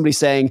usually somebody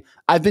saying,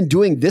 I've been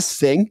doing this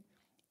thing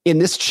in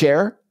this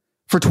chair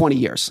for 20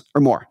 years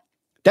or more.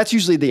 That's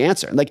usually the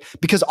answer. Like,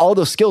 because all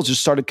those skills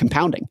just started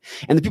compounding.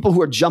 And the people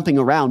who are jumping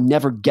around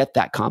never get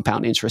that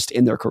compound interest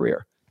in their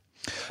career.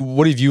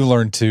 What have you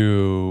learned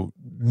to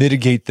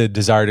mitigate the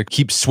desire to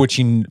keep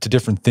switching to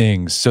different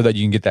things so that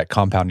you can get that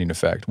compounding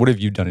effect? What have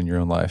you done in your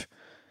own life?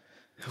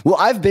 Well,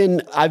 I've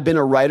been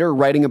a writer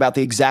writing about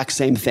the exact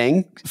same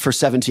thing for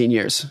 17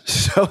 years.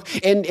 So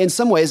in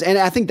some ways, and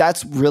I think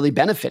that's really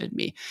benefited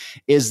me,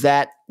 is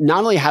that not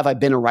only have I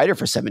been a writer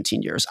for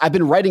 17 years, I've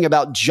been writing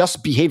about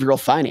just behavioral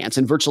finance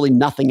and virtually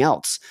nothing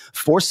else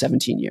for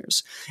 17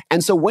 years.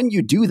 And so when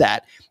you do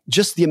that,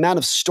 just the amount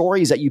of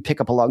stories that you pick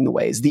up along the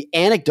ways, the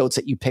anecdotes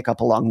that you pick up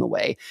along the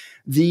way,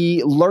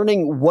 the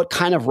learning what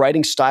kind of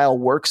writing style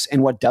works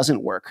and what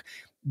doesn't work,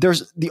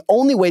 there's the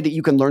only way that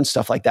you can learn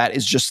stuff like that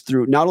is just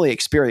through not only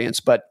experience,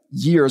 but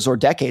years or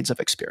decades of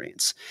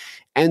experience.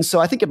 And so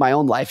I think in my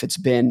own life, it's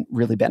been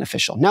really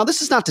beneficial. Now,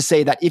 this is not to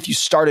say that if you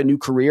start a new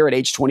career at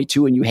age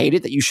 22 and you hate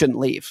it, that you shouldn't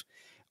leave.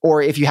 Or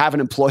if you have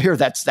an employer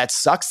that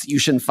sucks, you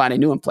shouldn't find a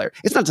new employer.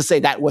 It's not to say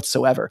that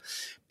whatsoever.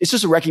 It's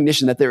just a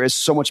recognition that there is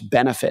so much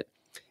benefit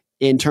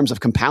in terms of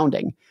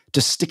compounding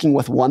to sticking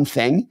with one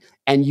thing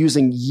and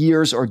using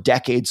years or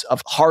decades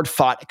of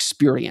hard-fought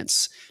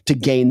experience to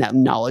gain that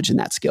knowledge and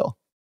that skill.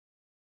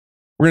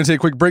 We're going to take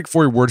a quick break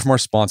for a word from our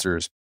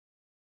sponsors.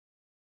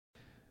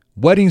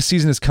 Wedding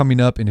season is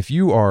coming up, and if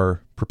you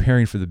are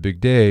preparing for the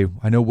big day,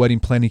 I know wedding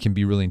planning can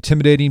be really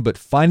intimidating, but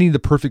finding the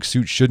perfect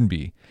suit shouldn't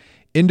be.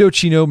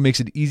 Indochino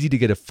makes it easy to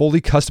get a fully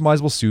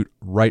customizable suit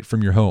right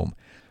from your home.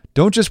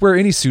 Don't just wear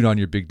any suit on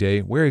your big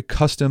day, wear a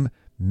custom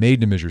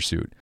made-to-measure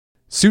suit.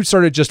 Suits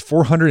start at just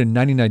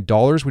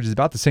 $499, which is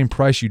about the same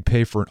price you'd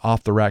pay for an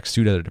off-the-rack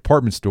suit at a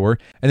department store,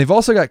 and they've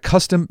also got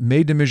custom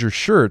made-to-measure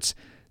shirts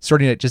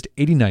starting at just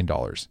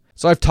 $89.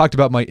 So I've talked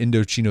about my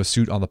Indochino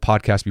suit on the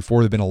podcast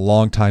before. They've been a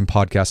long-time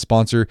podcast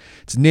sponsor.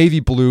 It's navy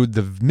blue.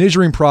 The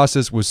measuring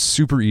process was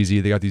super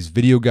easy. They got these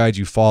video guides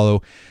you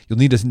follow. You'll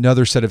need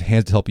another set of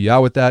hands to help you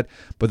out with that.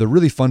 But the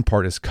really fun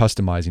part is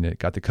customizing it.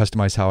 Got to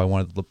customize how I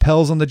wanted the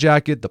lapels on the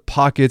jacket, the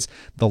pockets,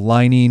 the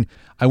lining.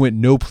 I went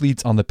no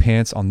pleats on the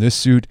pants on this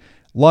suit.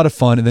 A lot of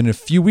fun. And then in a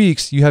few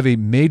weeks, you have a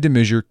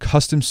made-to-measure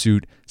custom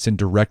suit sent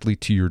directly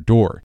to your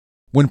door.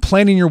 When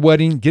planning your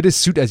wedding, get a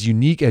suit as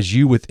unique as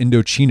you with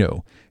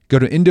Indochino. Go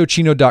to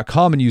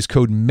Indochino.com and use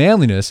code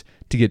manliness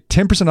to get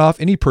 10% off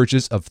any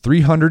purchase of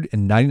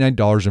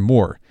 $399 or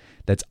more.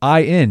 That's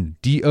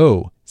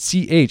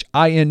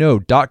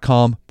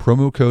INDOCHINO.com,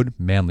 promo code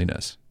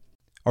manliness.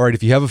 All right,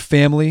 if you have a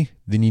family,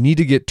 then you need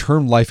to get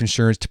term life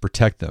insurance to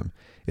protect them.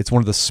 It's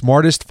one of the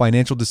smartest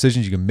financial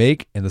decisions you can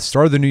make, and the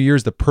start of the new year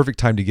is the perfect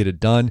time to get it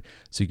done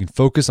so you can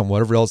focus on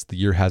whatever else the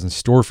year has in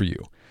store for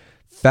you.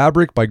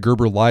 Fabric by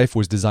Gerber Life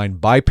was designed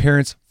by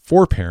parents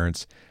for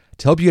parents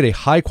to help you get a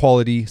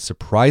high-quality,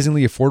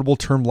 surprisingly affordable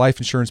term life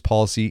insurance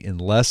policy in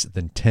less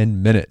than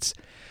 10 minutes.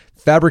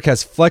 Fabric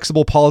has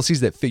flexible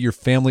policies that fit your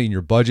family and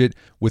your budget,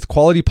 with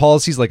quality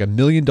policies like $1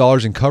 million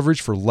in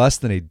coverage for less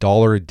than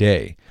 $1 a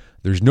day.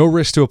 There's no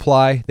risk to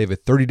apply. They have a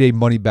 30-day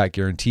money-back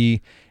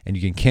guarantee, and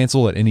you can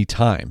cancel at any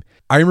time.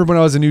 I remember when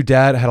I was a new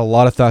dad, I had a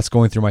lot of thoughts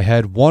going through my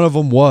head. One of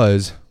them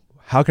was,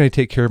 how can I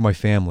take care of my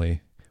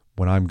family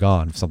when I'm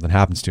gone if something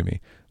happens to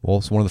me?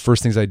 Well, so one of the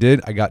first things I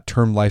did, I got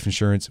term life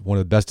insurance, one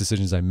of the best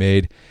decisions I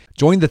made.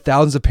 Join the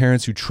thousands of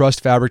parents who trust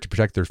Fabric to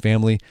protect their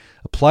family.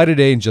 Apply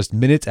today in just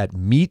minutes at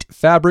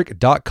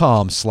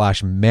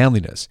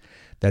meetfabric.com/manliness.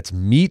 That's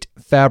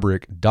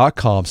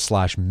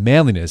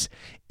meetfabric.com/manliness.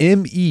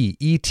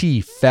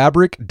 MEET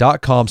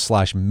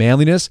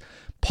fabric.com/manliness.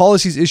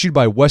 Policies issued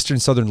by Western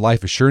Southern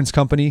Life Assurance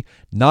Company,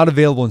 not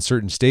available in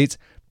certain states.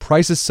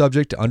 Prices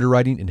subject to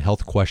underwriting and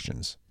health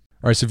questions.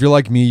 All right, so if you're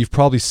like me, you've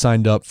probably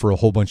signed up for a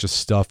whole bunch of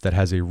stuff that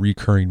has a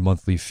recurring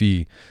monthly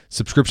fee.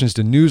 Subscriptions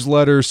to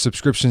newsletters,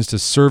 subscriptions to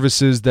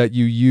services that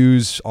you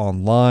use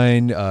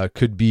online,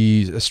 could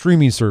be a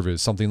streaming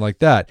service, something like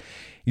that.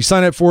 You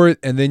sign up for it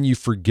and then you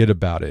forget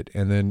about it.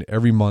 And then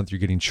every month you're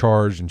getting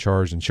charged, and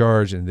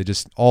they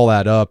just all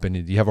add up,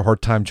 and you have a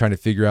hard time trying to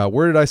figure out,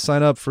 where did I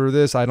sign up for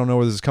this? I don't know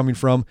where this is coming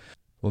from.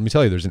 Well, let me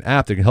tell you, there's an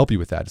app that can help you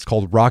with that. It's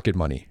called Rocket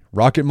Money.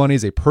 Rocket Money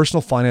is a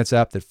personal finance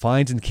app that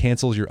finds and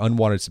cancels your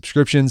unwanted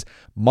subscriptions,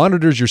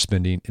 monitors your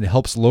spending, and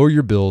helps lower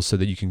your bills so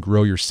that you can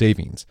grow your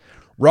savings.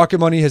 Rocket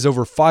Money has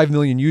over 5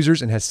 million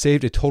users and has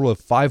saved a total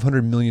of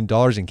 $500 million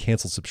in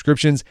canceled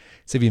subscriptions,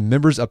 saving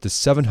members up to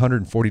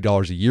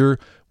 $740 a year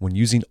when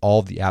using all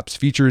of the app's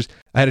features.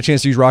 I had a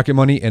chance to use Rocket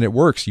Money, and it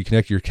works. You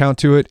connect your account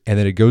to it, and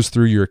then it goes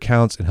through your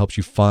accounts and helps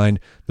you find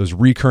those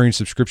recurring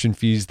subscription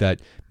fees that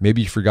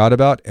maybe you forgot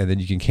about, and then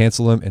you can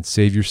cancel them and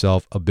save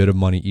yourself a bit of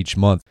money each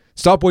month.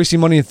 Stop wasting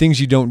money on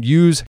things you don't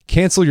use.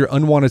 Cancel your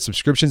unwanted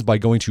subscriptions by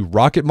going to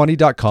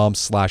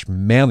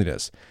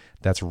rocketmoney.com/manliness.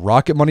 That's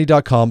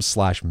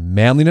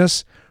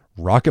rocketmoney.com/manliness,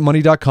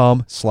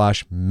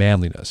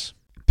 rocketmoney.com/manliness.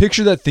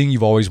 Picture that thing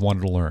you've always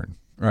wanted to learn.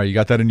 All right, you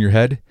got that in your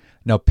head?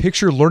 Now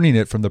picture learning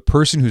it from the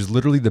person who's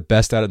literally the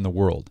best at it in the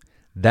world.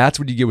 That's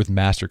what you get with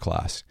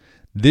Masterclass.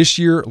 This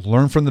year,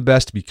 learn from the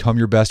best to become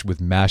your best with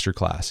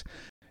Masterclass.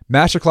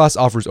 Masterclass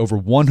offers over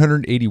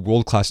 180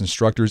 world-class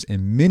instructors,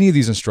 and many of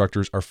these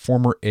instructors are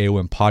former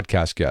AOM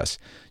podcast guests.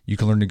 You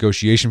can learn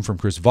negotiation from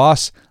Chris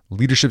Voss,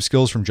 leadership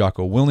skills from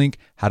Jocko Willink,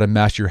 how to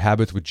master your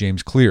habits with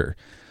James Clear.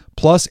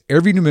 Plus,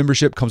 every new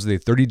membership comes with a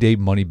 30-day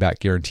money-back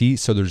guarantee,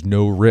 so there's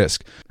no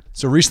risk.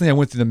 So recently I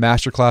went through the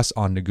masterclass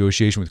on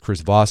negotiation with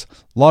Chris Voss.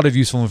 A lot of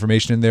useful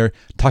information in there.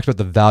 Talked about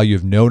the value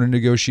of no in a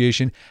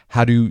negotiation,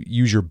 how to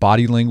use your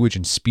body language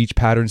and speech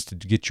patterns to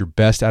get your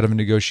best out of a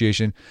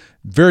negotiation.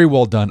 Very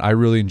well done. I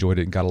really enjoyed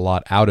it and got a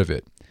lot out of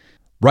it.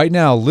 Right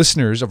now,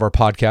 listeners of our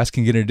podcast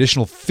can get an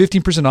additional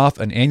 15% off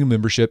an annual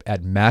membership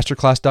at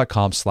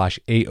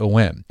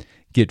masterclass.com/AOM.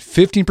 Get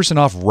 15%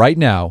 off right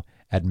now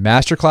at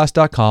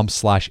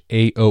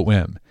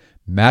masterclass.com/AOM.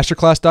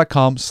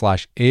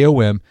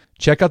 Masterclass.com/AOM.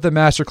 Check out the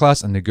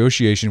masterclass on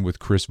negotiation with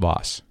Chris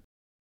Voss.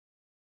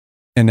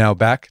 And now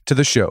back to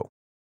the show.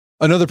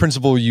 Another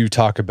principle you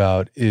talk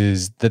about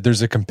is that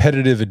there's a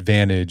competitive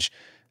advantage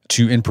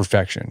to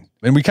imperfection.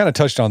 And we kind of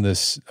touched on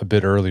this a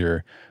bit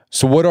earlier.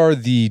 So what are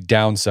the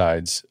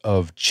downsides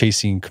of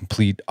chasing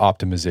complete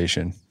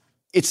optimization?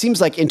 It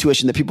seems like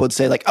intuition that people would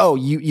say like, oh,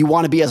 you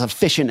want to be as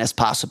efficient as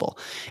possible.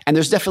 And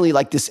there's definitely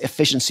like this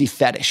efficiency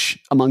fetish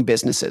among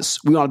businesses.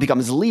 We want to become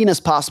as lean as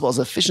possible, as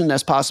efficient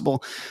as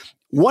possible.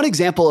 One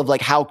example of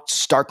like how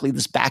starkly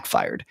this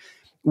backfired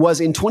was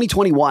in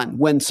 2021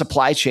 when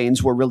supply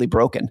chains were really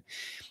broken.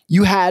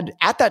 You had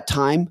at that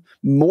time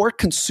more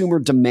consumer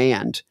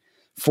demand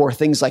for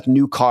things like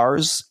new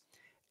cars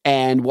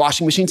and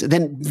washing machines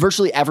than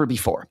virtually ever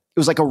before. It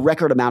was like a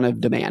record amount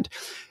of demand.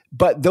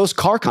 But those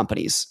car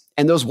companies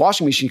and those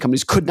washing machine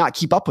companies could not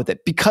keep up with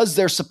it because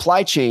their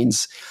supply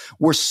chains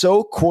were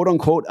so quote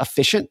unquote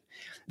efficient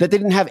that they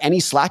didn't have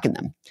any slack in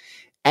them.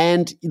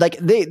 And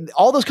like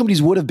all those companies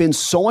would have been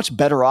so much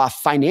better off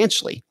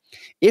financially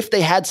if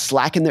they had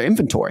slack in their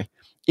inventory.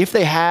 If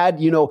they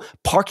had,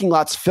 parking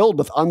lots filled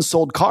with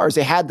unsold cars,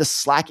 they had the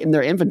slack in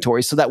their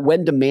inventory so that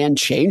when demand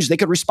changed, they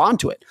could respond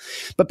to it.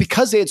 But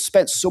because they had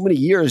spent so many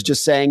years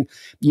just saying,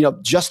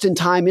 just in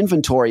time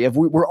inventory, if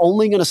we're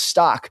only going to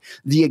stock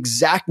the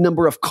exact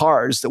number of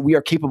cars that we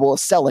are capable of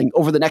selling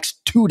over the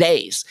next 2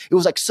 days, it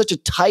was like such a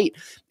tight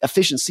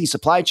efficiency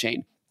supply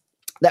chain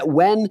that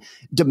when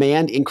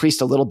demand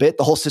increased a little bit,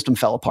 the whole system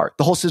fell apart.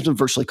 The whole system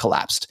virtually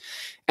collapsed.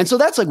 And so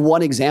that's like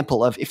one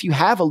example of if you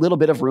have a little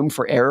bit of room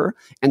for error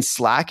and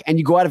slack and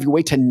you go out of your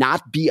way to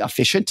not be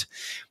efficient,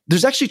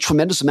 there's actually a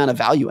tremendous amount of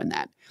value in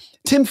that.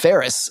 Tim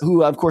Ferriss,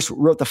 who of course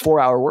wrote the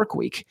 4-Hour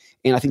Workweek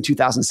in I think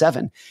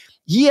 2007,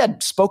 he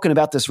had spoken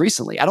about this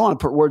recently. I don't want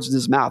to put words in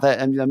his mouth.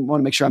 I want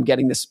to make sure I'm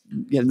getting this,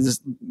 this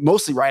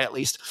mostly right at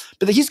least.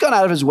 But he's gone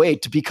out of his way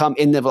to become,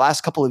 in the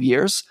last couple of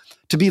years,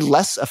 to be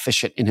less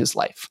efficient in his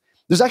life.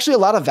 There's actually a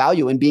lot of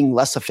value in being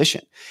less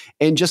efficient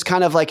and just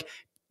kind of like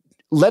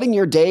letting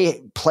your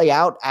day play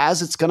out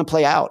as it's going to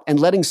play out and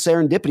letting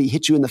serendipity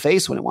hit you in the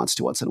face when it wants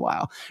to once in a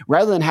while,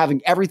 rather than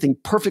having everything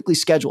perfectly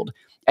scheduled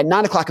At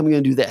 9 o'clock, I'm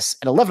going to do this.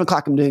 At 11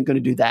 o'clock, I'm going to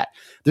do that.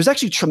 There's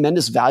actually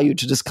tremendous value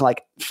to just kind of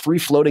like free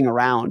floating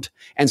around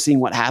and seeing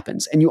what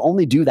happens. And you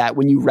only do that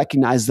when you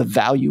recognize the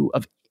value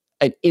of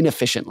an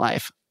inefficient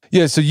life.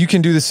 Yeah, so you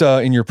can do this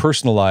in your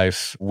personal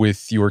life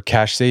with your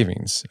cash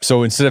savings.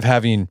 So instead of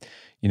having,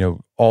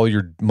 all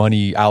your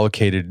money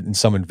allocated in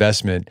some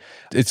investment,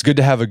 it's good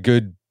to have a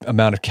good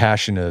amount of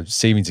cash in a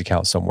savings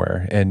account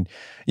somewhere. And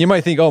you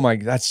might think, oh my,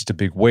 that's just a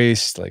big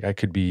waste. Like I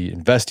could be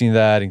investing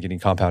that and getting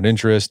compound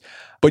interest,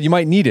 but you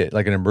might need it.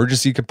 Like an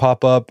emergency could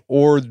pop up,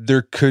 or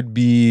there could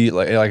be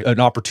like an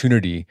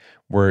opportunity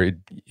where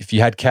if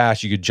you had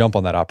cash, you could jump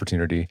on that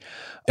opportunity.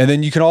 And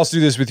then you can also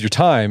do this with your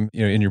time.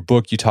 In your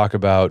book, you talk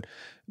about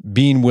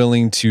being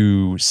willing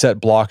to set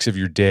blocks of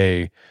your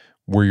day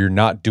where you're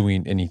not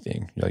doing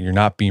anything, you're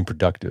not being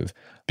productive,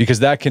 because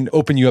that can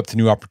open you up to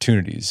new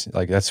opportunities.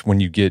 Like that's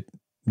when you get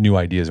new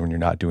ideas when you're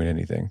not doing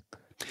anything.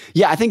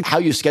 Yeah, I think how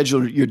you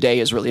schedule your day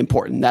is really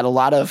important. That a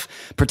lot of,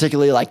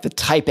 particularly like the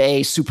type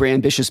A, super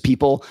ambitious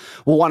people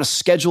will want to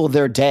schedule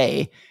their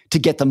day to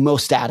get the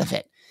most out of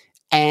it.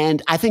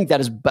 And I think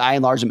that is by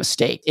and large a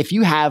mistake. If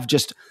you have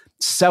just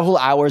several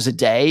hours a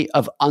day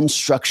of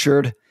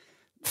unstructured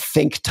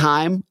think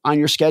time on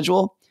your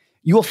schedule,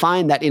 you will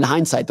find that in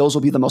hindsight, those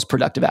will be the most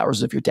productive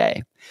hours of your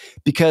day.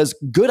 Because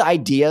good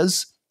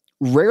ideas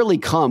rarely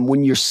come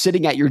when you're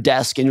sitting at your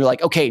desk and you're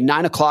like, okay,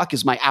 9 o'clock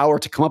is my hour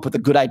to come up with a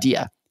good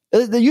idea.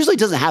 That usually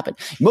doesn't happen.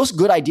 Most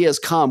good ideas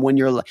come when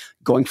you're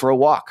going for a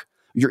walk,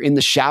 you're in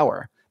the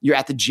shower, you're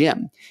at the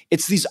gym.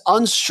 It's these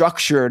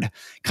unstructured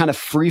kind of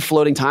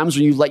free-floating times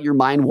when you let your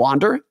mind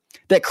wander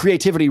that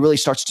creativity really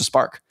starts to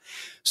spark.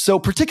 So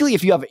particularly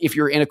if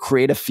you're in a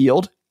creative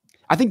field,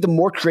 I think the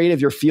more creative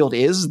your field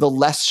is, the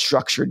less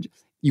structured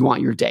you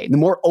want your day, the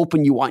more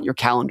open you want your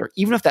calendar.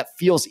 Even if that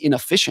feels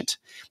inefficient,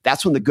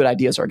 that's when the good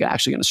ideas are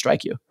actually going to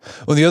strike you.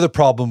 Well, the other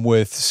problem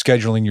with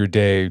scheduling your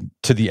day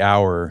to the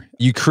hour,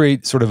 you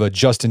create sort of a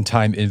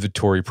just-in-time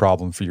inventory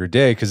problem for your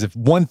day, because if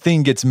one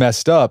thing gets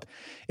messed up,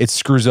 it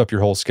screws up your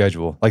whole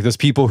schedule. Like those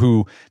people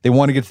who they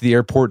want to get to the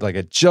airport like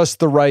at just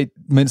the right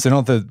minutes, they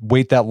don't have to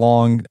wait that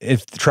long.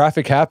 If the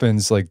traffic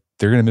happens, like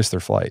they're going to miss their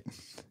flight.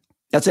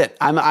 That's it.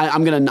 I'm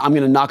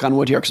gonna knock on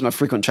wood here because I'm a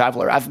frequent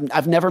traveler.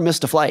 I've never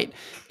missed a flight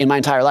in my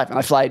entire life, and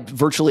I fly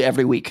virtually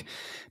every week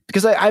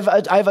because I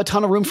have a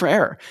ton of room for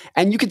error.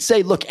 And you could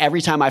say, look,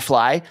 every time I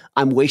fly,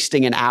 I'm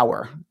wasting an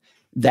hour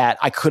that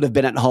I could have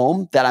been at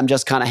home, that I'm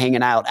just kind of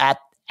hanging out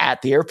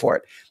at the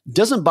airport.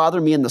 Doesn't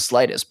bother me in the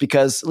slightest,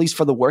 because at least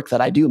for the work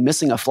that I do,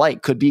 missing a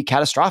flight could be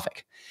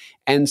catastrophic.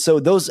 And so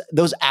those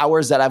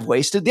hours that I've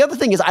wasted, the other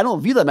thing is I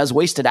don't view them as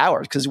wasted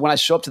hours, because when I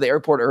show up to the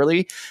airport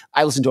early,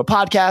 I listen to a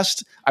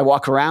podcast, I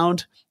walk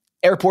around.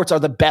 Airports are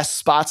the best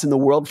spots in the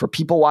world for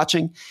people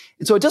watching.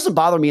 And so it doesn't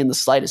bother me in the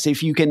slightest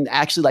if you can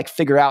actually like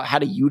figure out how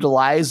to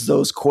utilize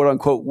those quote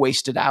unquote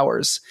wasted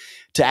hours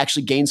to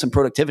actually gain some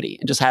productivity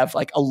and just have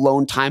like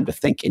alone time to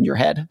think in your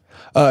head.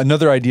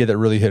 Another idea that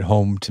really hit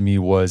home to me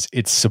was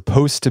it's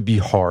supposed to be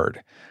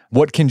hard.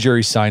 What can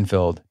Jerry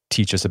Seinfeld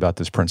teach us about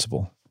this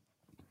principle?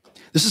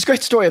 This is a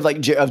great story of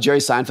Jerry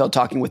Seinfeld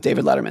talking with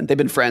David Letterman. They've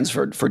been friends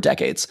for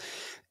decades.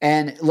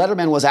 And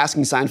Letterman was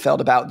asking Seinfeld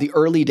about the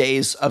early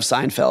days of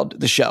Seinfeld,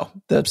 the show,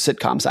 the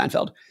sitcom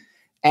Seinfeld.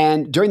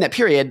 And during that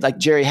period, like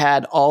Jerry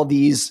had all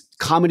these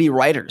comedy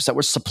writers that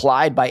were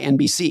supplied by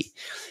NBC.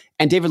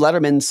 And David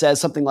Letterman says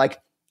something like,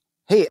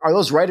 hey, are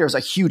those writers a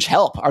huge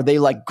help? Are they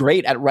like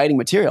great at writing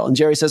material? And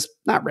Jerry says,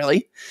 not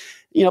really.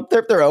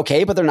 They're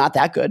okay, but they're not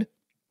that good.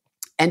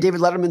 And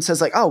David Letterman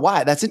says like, oh,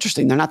 why? That's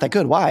interesting. They're not that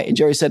good. Why? And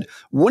Jerry said,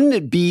 wouldn't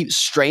it be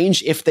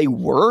strange if they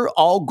were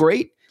all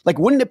great? Like,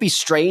 wouldn't it be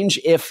strange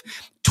if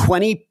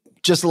 20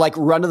 just like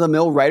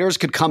run-of-the-mill writers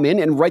could come in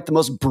and write the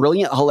most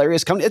brilliant,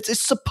 hilarious comedy? It's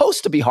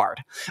supposed to be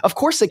hard. Of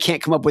course they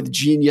can't come up with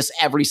genius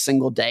every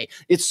single day.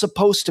 It's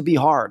supposed to be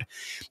hard.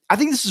 I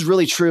think this is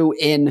really true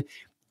in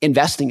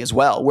investing as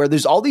well, where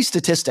there's all these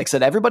statistics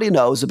that everybody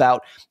knows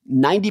about.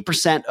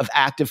 90% of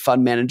active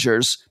fund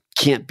managers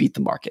can't beat the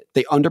market.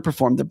 They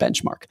underperform their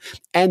benchmark.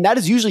 And that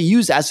is usually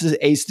used as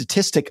a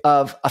statistic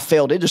of a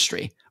failed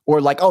industry, or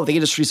like, oh, the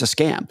industry's a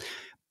scam.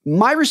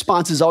 My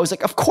response is always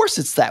like, of course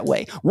it's that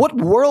way. What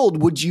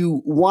world would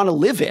you want to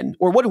live in?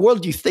 Or what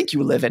world do you think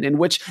you live in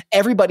which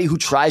everybody who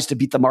tries to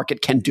beat the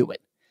market can do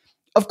it?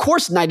 Of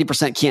course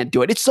 90% can't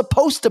do it. It's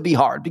supposed to be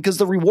hard because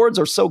the rewards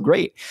are so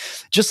great.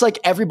 Just like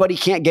everybody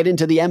can't get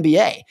into the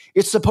NBA.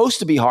 It's supposed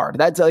to be hard.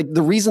 That's like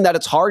the reason that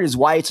it's hard is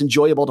why it's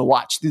enjoyable to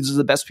watch. These are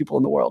the best people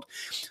in the world.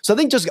 So I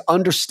think just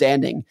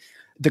understanding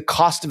the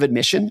cost of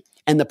admission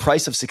and the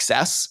price of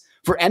success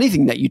for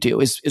anything that you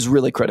do is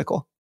really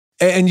critical.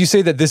 And you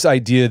say that this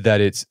idea that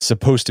it's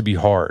supposed to be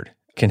hard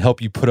can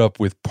help you put up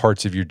with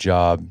parts of your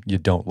job you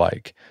don't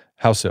like.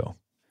 How so?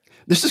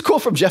 This is cool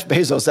from Jeff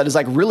Bezos that is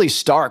like really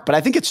stark, but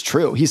I think it's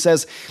true. He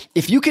says,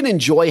 if you can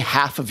enjoy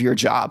half of your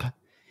job,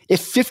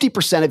 if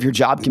 50% of your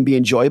job can be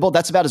enjoyable,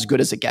 that's about as good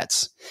as it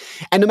gets.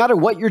 And no matter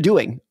what you're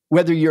doing,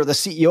 whether you're the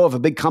CEO of a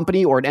big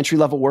company or an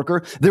entry-level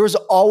worker, there is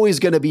always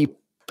going to be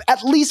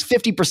at least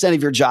 50%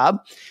 of your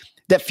job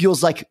that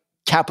feels like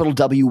capital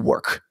W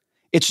work.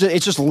 It's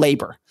just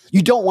labor.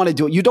 You don't want to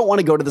do it. You don't want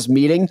to go to this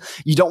meeting.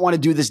 You don't want to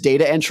do this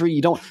data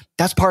entry.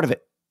 That's part of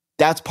it.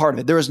 That's part of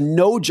it. There is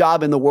no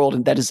job in the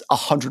world that is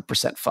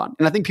 100% fun.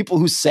 And I think people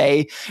who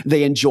say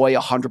they enjoy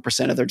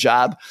 100% of their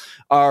job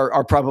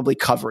are probably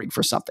covering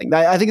for something.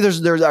 I think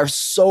there are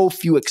so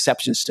few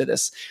exceptions to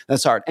this.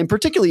 That's hard. And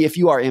particularly if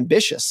you are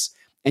ambitious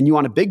and you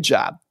want a big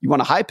job, you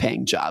want a high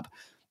paying job,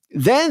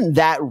 then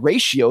that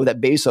ratio that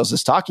Bezos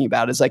is talking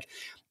about is like,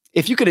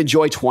 if you could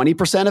enjoy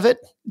 20% of it,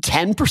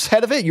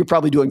 10% of it, you're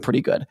probably doing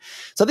pretty good.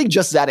 So I think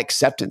just that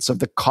acceptance of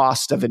the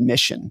cost of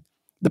admission,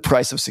 the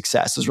price of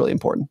success, is really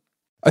important.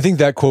 I think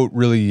that quote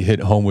really hit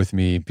home with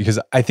me because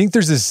I think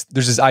there's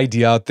this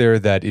idea out there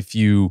that if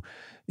you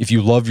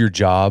love your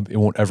job, it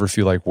won't ever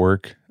feel like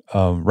work,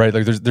 right?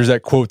 Like there's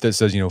that quote that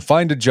says,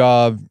 find a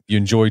job you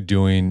enjoy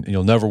doing and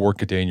you'll never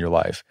work a day in your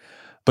life.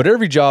 But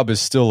every job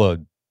is still a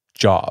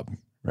job,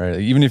 right?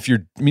 Like even if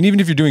you're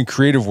doing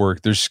creative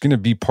work, there's going to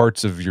be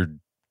parts of your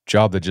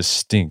job that just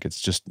stink.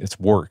 It's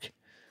work.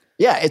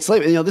 Yeah, it's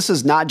like, this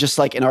is not just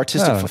like an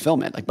artistic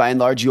fulfillment. Like by and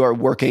large, you are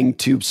working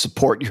to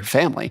support your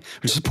family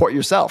or support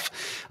yourself.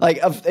 Like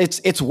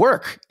it's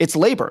work, it's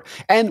labor.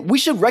 And we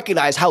should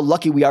recognize how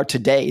lucky we are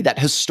today that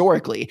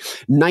historically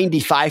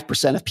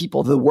 95% of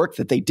people, the work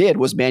that they did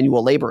was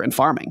manual labor and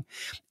farming.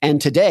 And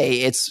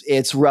today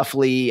it's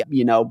roughly,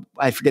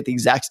 I forget the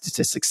exact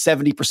statistics,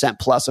 70%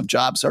 plus of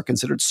jobs are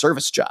considered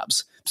service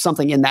jobs,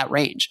 something in that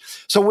range.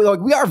 So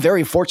we are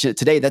very fortunate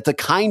today that the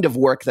kind of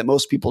work that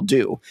most people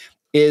do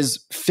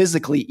is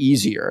physically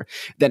easier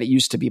than it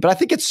used to be. But I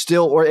think it's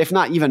still, or if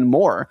not even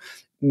more,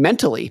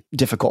 mentally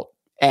difficult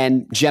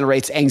and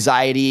generates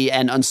anxiety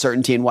and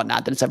uncertainty and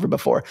whatnot than it's ever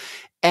before.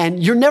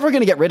 And you're never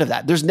going to get rid of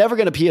that. There's never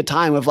going to be a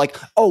time of like,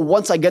 oh,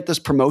 once I get this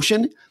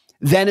promotion,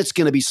 then it's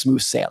going to be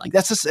smooth sailing.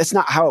 It's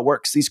not how it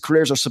works. These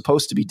careers are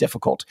supposed to be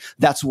difficult.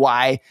 That's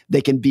why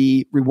they can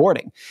be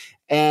rewarding.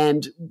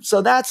 And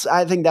so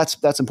I think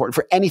that's important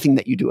for anything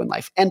that you do in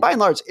life. And by and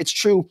large, it's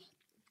true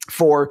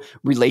for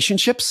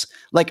relationships.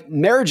 Like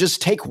marriages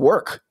take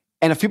work.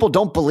 And if people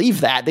don't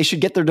believe that, they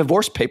should get their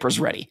divorce papers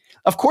ready.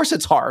 Of course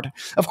it's hard.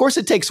 Of course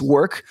it takes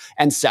work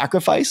and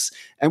sacrifice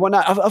and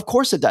whatnot. Of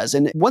course it does.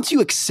 And once you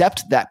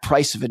accept that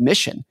price of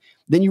admission,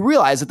 then you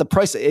realize that the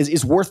price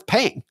is worth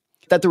paying,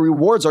 that the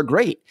rewards are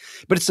great.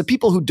 But it's the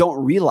people who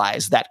don't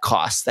realize that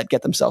cost that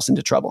get themselves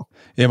into trouble.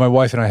 Yeah, my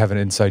wife and I have an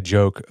inside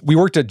joke. We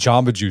worked at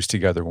Jamba Juice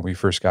together when we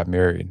first got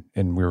married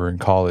and we were in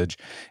college.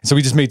 And so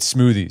we just made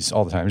smoothies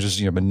all the time. It was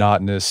just,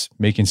 monotonous,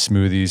 making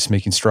smoothies,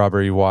 making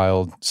strawberry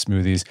wild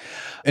smoothies.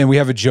 And we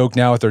have a joke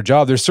now with our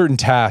job. There's certain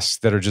tasks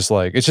that are just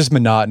like, it's just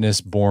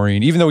monotonous,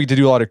 boring. Even though we did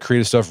do a lot of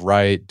creative stuff,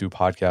 write, do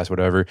podcasts,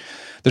 whatever.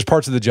 There's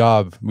parts of the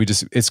job,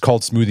 it's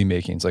called smoothie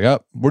making. It's like,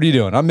 oh, what are you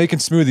doing? I'm making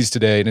smoothies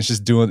today. And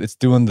it's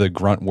doing the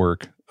grunt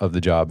work of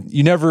the job.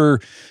 You never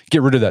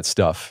get rid of that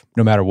stuff,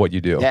 no matter what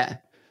you do. Yeah.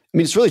 I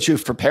mean, it's really true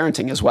for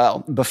parenting as well.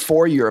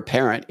 Before you're a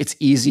parent, it's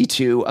easy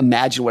to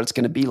imagine what it's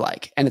going to be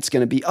like. And it's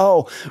going to be,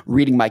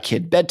 reading my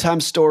kid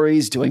bedtime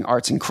stories, doing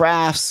arts and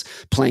crafts,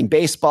 playing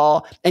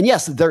baseball. And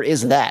yes, there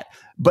is that.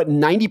 But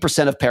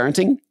 90% of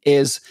parenting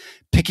is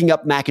picking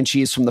up mac and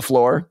cheese from the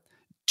floor,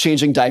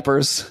 changing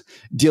diapers,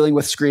 dealing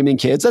with screaming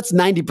kids. That's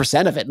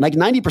 90% of it. Like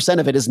 90%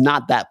 of it is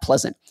not that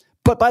pleasant.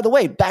 But by the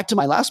way, back to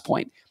my last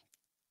point,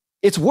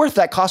 it's worth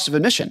that cost of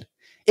admission.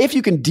 If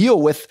you can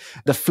deal with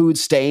the food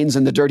stains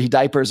and the dirty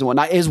diapers and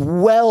whatnot, it is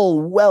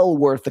well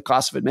worth the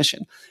cost of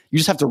admission. You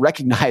just have to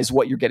recognize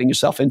what you're getting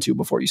yourself into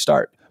before you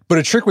start. But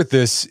a trick with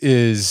this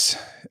is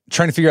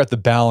trying to figure out the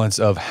balance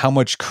of how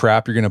much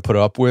crap you're going to put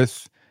up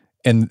with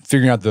and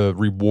figuring out the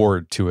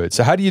reward to it.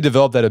 So how do you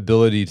develop that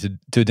ability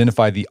to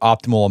identify the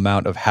optimal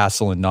amount of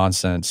hassle and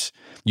nonsense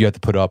you have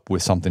to put up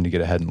with something to get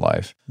ahead in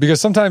life?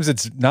 Because sometimes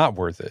it's not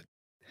worth it.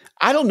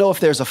 I don't know if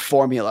there's a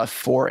formula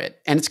for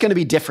it, and it's going to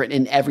be different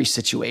in every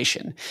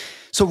situation.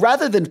 So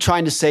rather than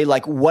trying to say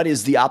like, what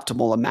is the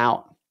optimal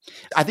amount?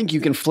 I think you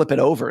can flip it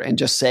over and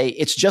just say,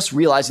 it's just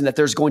realizing that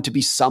there's going to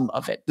be some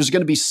of it. There's going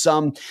to be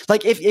some,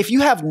 like if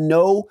you have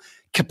no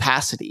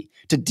capacity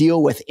to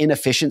deal with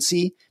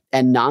inefficiency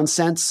and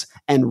nonsense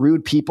and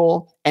rude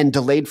people and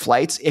delayed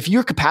flights, if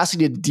your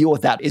capacity to deal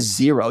with that is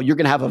zero, you're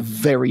going to have a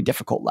very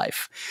difficult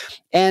life.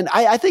 And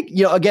I think,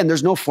 again,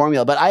 there's no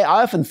formula, but I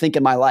often think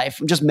in my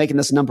life, I'm just making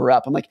this number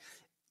up. I'm like,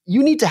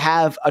 you need to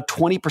have a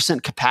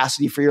 20%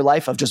 capacity for your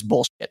life of just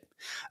bullshit.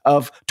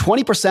 Of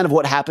 20% of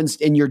what happens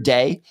in your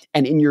day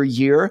and in your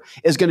year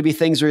is going to be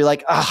things where you're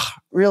like,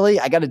 really?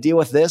 I got to deal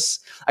with this.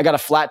 I got a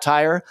flat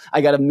tire.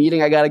 I got a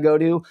meeting I got to go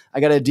to. I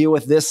got to deal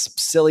with this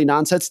silly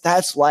nonsense.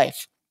 That's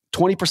life.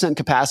 20%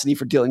 capacity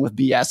for dealing with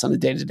BS on a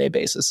day-to-day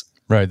basis.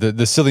 Right.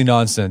 The silly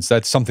nonsense,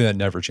 that's something that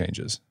never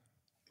changes.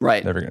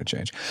 Right. Never going to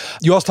change.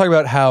 You also talk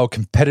about how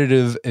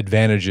competitive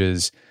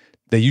advantages,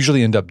 they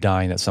usually end up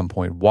dying at some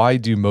point. Why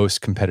do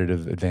most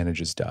competitive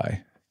advantages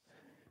die?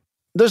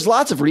 There's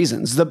lots of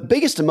reasons. The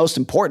biggest and most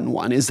important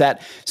one is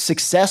that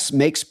success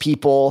makes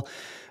people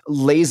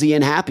lazy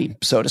and happy,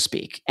 so to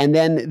speak. And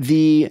then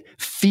the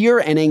fear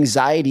and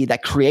anxiety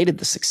that created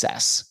the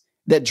success,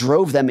 that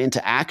drove them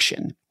into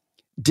action,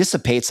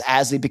 dissipates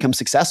as they become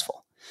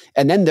successful.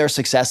 And then their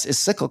success is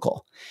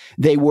cyclical.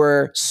 They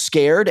were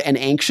scared and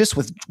anxious,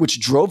 which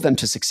drove them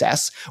to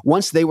success.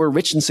 Once they were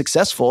rich and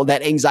successful,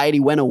 that anxiety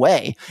went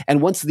away.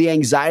 And once the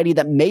anxiety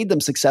that made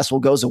them successful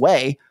goes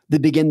away, they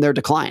begin their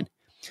decline.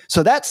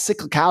 So that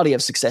cyclicality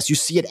of success, you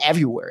see it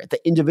everywhere, at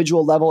the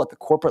individual level, at the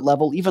corporate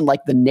level, even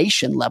like the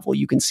nation level,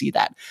 you can see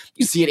that.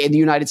 You see it in the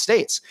United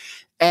States.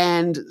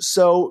 And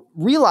so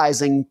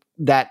realizing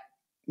that,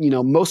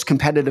 most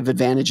competitive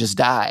advantages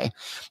die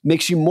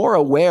makes you more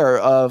aware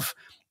of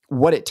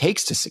what it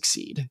takes to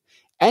succeed,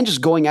 and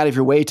just going out of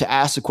your way to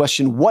ask the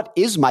question, what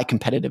is my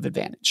competitive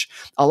advantage?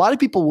 A lot of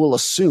people will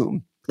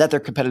assume that their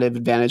competitive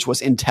advantage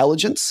was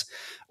intelligence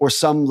or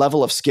some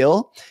level of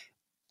skill.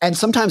 And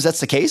sometimes that's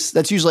the case.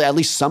 That's usually at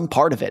least some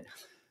part of it.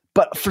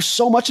 But for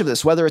so much of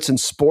this, whether it's in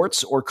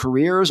sports or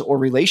careers or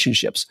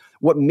relationships,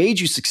 what made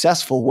you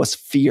successful was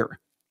fear.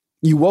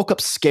 You woke up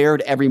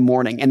scared every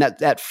morning, and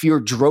that fear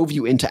drove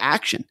you into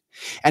action.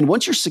 And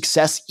once your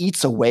success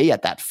eats away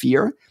at that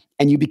fear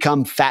and you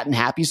become fat and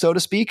happy, so to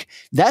speak,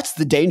 that's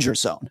the danger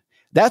zone.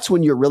 That's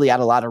when you're really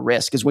at a lot of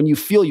risk, is when you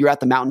feel you're at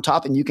the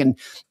mountaintop and you can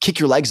kick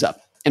your legs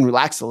up and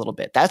relax a little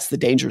bit. That's the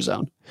danger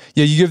zone.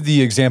 Yeah, you give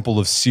the example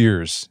of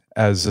Sears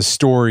as a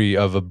story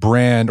of a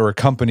brand or a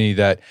company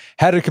that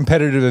had a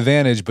competitive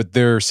advantage, but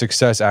their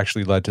success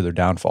actually led to their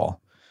downfall.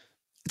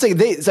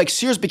 It's like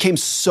Sears became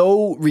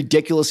so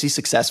ridiculously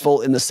successful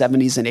in the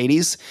 70s and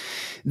 80s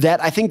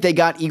that I think they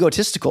got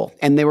egotistical.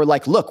 And they were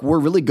like, look, we're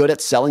really good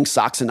at selling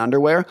socks and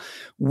underwear.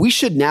 We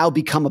should now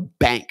become a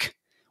bank.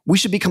 We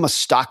should become a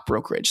stock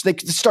brokerage. They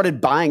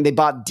started buying. They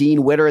bought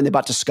Dean Witter and they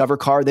bought Discover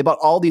Card. They bought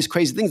all these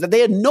crazy things that they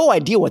had no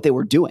idea what they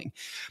were doing.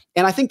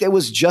 And I think it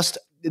was just,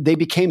 they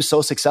became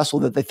so successful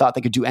that they thought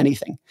they could do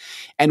anything.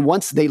 And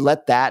once they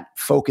let that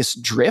focus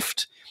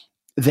drift,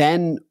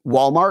 then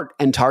Walmart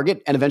and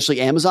Target and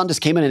eventually Amazon just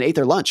came in and ate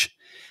their lunch.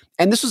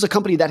 And this was a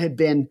company that had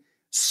been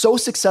so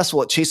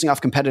successful at chasing off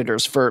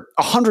competitors for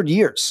 100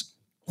 years.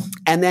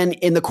 And then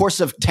in the course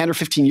of 10 or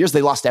 15 years,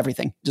 they lost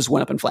everything, just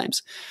went up in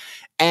flames.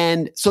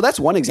 And so that's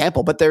one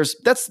example, but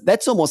that's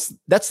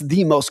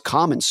the most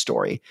common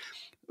story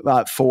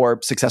for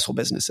successful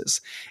businesses.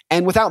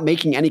 And without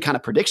making any kind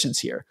of predictions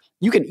here,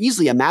 you can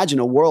easily imagine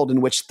a world in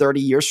which 30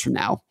 years from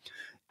now,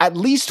 at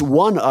least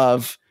one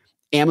of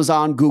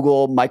Amazon,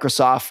 Google,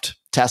 Microsoft,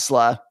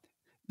 Tesla,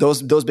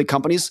 those big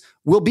companies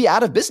will be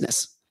out of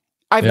business.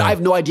 I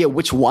have no idea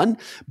which one,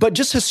 but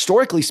just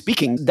historically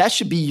speaking, that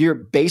should be your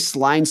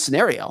baseline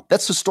scenario.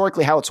 That's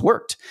historically how it's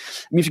worked.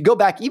 I mean, if you go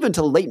back even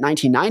to the late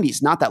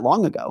 1990s, not that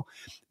long ago,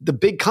 the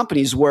big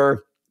companies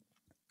were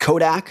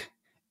Kodak,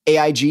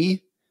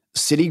 AIG,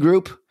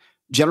 Citigroup,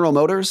 General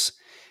Motors.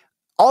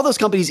 All those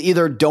companies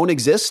either don't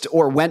exist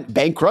or went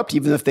bankrupt,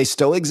 even if they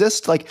still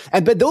exist.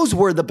 But those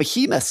were the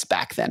behemoths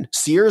back then.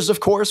 Sears,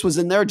 of course, was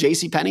in there,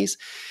 JCPenney's.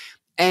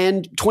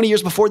 And 20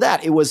 years before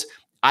that, it was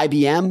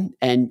IBM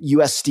and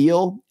US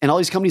Steel and all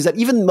these companies that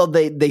even though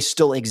they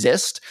still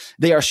exist,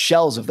 they are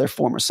shells of their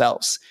former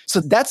selves. So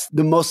that's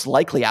the most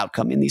likely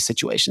outcome in these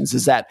situations,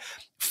 is that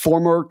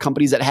former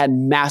companies that had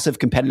massive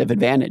competitive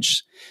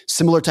advantage,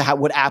 similar to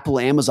what Apple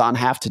and Amazon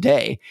have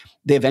today,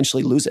 they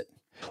eventually lose it.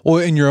 Well,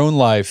 in your own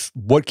life,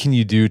 what can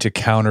you do to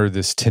counter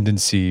this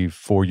tendency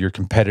for your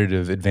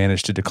competitive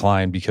advantage to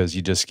decline because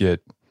you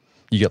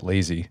get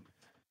lazy?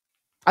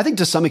 I think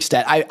to some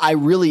extent, I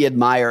really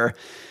admire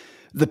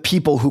the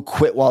people who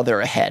quit while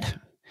they're ahead.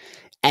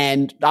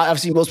 And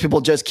obviously, most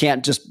people just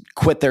can't just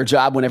quit their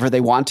job whenever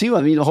they want to.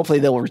 I mean, hopefully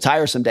they'll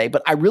retire someday.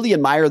 But I really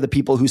admire the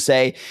people who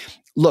say,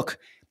 look,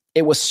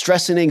 it was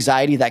stress and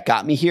anxiety that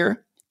got me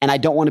here, and I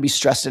don't want to be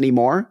stressed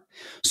anymore.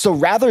 So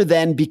rather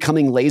than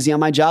becoming lazy on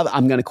my job,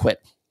 I'm going to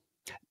quit.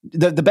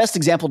 The best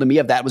example to me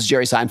of that was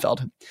Jerry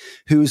Seinfeld,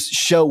 whose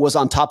show was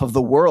on top of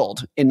the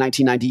world in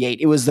 1998.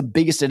 It was the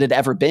biggest it had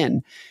ever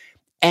been.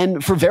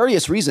 And for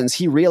various reasons,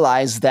 he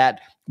realized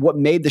that what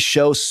made the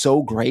show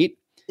so great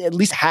at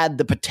least had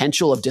the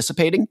potential of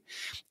dissipating.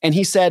 And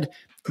he said,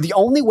 the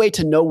only way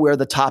to know where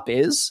the top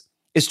is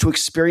to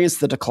experience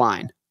the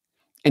decline.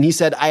 And he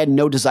said, I had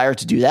no desire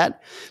to do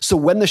that. So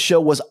when the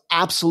show was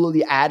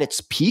absolutely at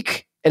its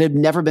peak, it had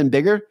never been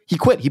bigger, he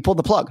quit. He pulled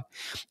the plug.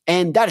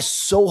 And that is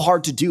so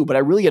hard to do. But I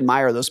really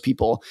admire those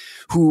people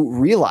who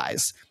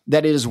realize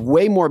that it is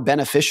way more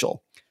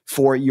beneficial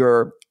for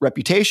your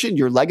reputation,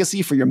 your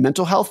legacy, for your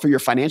mental health, for your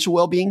financial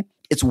well-being.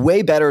 It's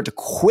way better to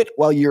quit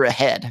while you're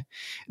ahead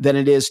than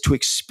it is to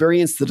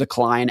experience the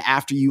decline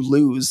after you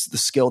lose the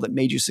skill that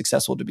made you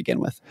successful to begin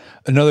with.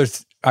 Another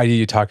idea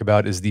you talk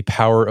about is the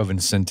power of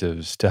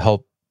incentives to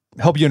help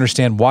you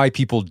understand why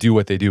people do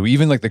what they do,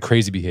 even like the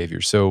crazy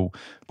behavior. So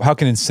how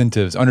can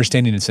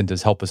understanding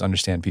incentives help us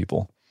understand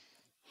people?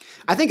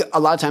 I think a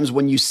lot of times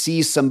when you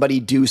see somebody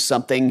do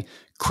something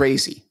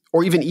crazy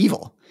or even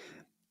evil,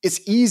 it's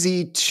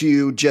easy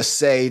to just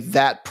say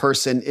that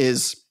person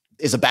is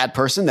a bad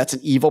person. That's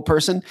an evil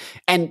person.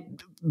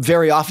 And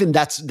very often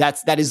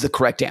that is the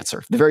correct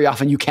answer. Very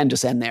often you can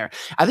just end there.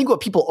 I think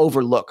what people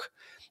overlook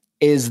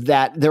is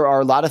that there are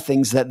a lot of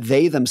things that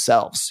they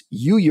themselves,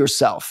 you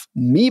yourself,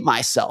 me,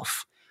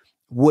 myself,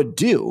 would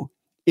do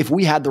if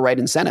we had the right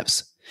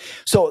incentives.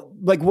 So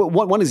like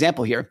one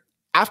example here,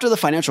 after the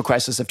financial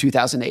crisis of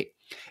 2008,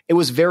 it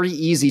was very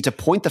easy to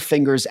point the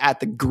fingers at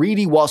the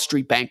greedy Wall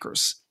Street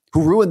bankers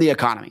who ruined the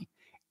economy.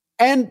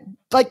 And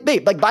by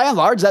and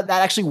large, that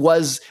actually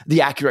was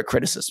the accurate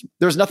criticism.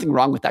 There's nothing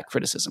wrong with that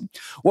criticism.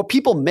 What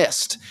people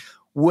missed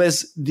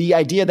was the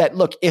idea that,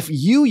 look, if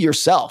you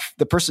yourself,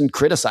 the person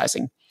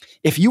criticizing,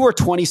 if you were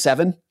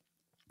 27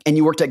 and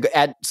you worked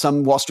at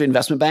some Wall Street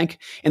investment bank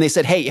and they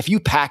said, hey, if you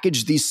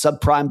package these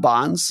subprime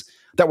bonds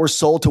that were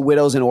sold to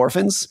widows and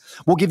orphans,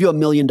 we'll give you $1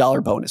 million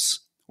bonus,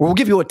 or we'll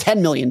give you a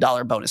 $10 million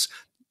bonus,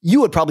 you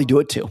would probably do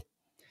it too.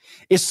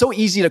 It's so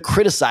easy to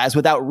criticize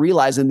without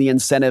realizing the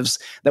incentives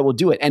that will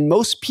do it. And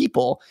most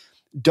people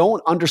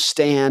don't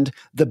understand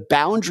the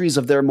boundaries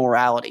of their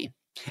morality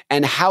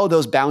and how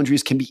those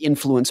boundaries can be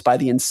influenced by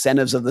the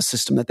incentives of the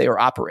system that they are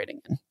operating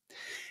in.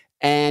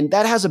 And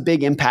that has a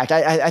big impact.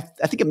 I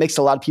think it makes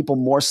a lot of people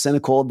more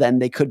cynical than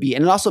they could be.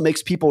 And it also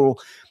makes people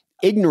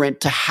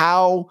ignorant to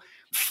how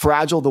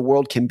fragile the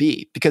world can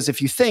be. Because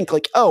if you think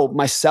like, oh,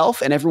 myself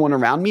and everyone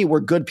around me, we're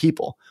good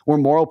people, we're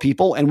moral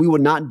people, and we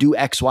would not do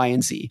X, Y,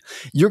 and Z,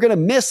 you're going to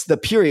miss the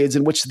periods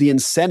in which the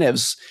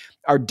incentives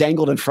are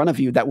dangled in front of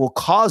you that will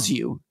cause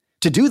you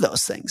to do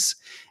those things.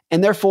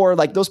 And therefore,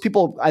 like those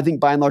people, I think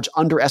by and large,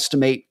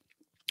 underestimate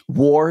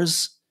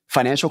wars,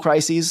 financial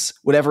crises,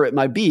 whatever it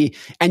might be.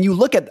 And you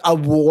look at a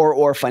war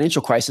or a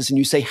financial crisis and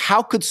you say,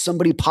 how could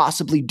somebody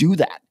possibly do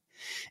that?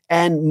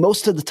 And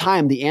most of the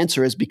time, the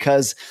answer is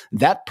because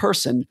that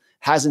person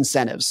has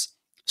incentives,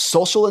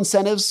 social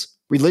incentives,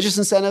 religious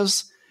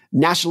incentives,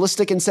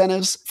 nationalistic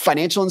incentives,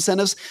 financial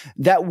incentives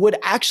that would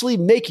actually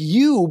make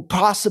you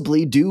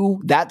possibly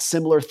do that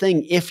similar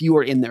thing if you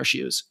were in their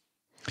shoes.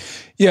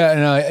 Yeah,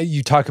 and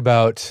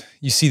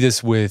you see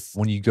this with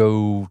when you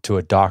go to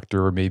a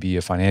doctor or maybe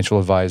a financial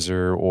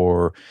advisor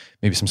or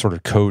maybe some sort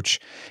of coach,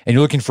 and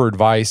you're looking for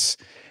advice,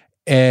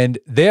 and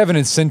they have an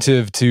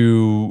incentive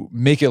to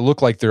make it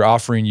look like they're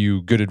offering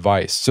you good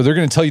advice. So they're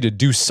going to tell you to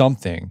do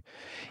something,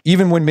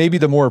 even when maybe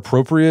the more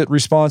appropriate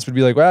response would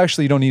be like, well,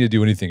 actually, you don't need to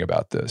do anything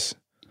about this.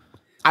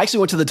 I actually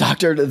went to the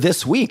doctor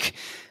this week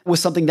with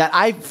something that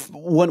I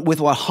went with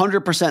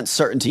 100%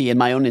 certainty in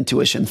my own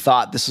intuition,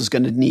 thought this was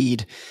going to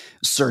need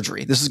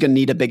surgery. This is going to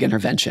need a big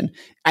intervention.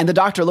 And the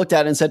doctor looked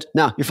at it and said,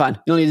 no, you're fine.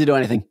 You don't need to do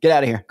anything. Get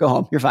out of here. Go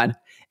home. You're fine.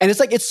 And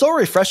it's so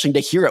refreshing to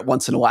hear it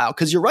once in a while,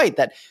 because you're right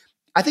that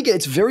I think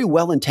it's very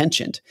well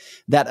intentioned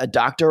that a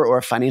doctor or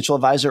a financial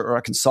advisor or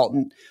a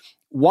consultant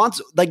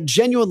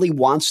genuinely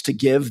wants to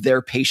give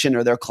their patient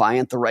or their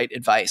client the right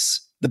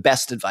advice, the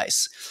best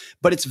advice.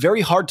 But it's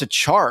very hard to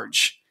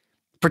charge,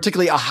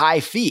 particularly a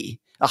high fee,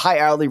 a high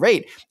hourly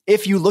rate,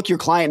 if you look your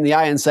client in the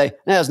eye and say,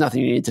 there's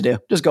nothing you need to do.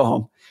 Just go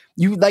home.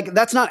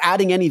 That's not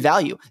adding any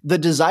value. The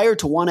desire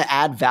to want to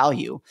add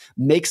value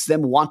makes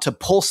them want to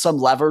pull some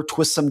lever,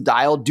 twist some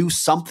dial, do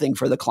something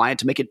for the client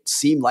to make it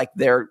seem like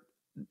they're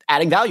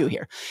adding value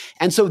here.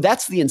 And so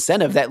that's the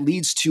incentive that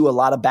leads to a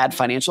lot of bad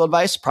financial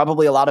advice,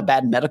 probably a lot of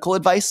bad medical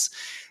advice.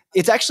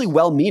 It's actually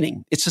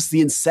well-meaning. It's just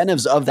the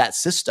incentives of that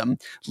system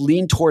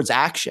lean towards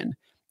action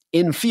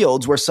in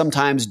fields where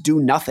sometimes do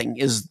nothing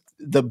is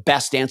the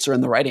best answer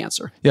and the right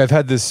answer. Yeah, I've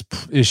had this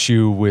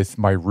issue with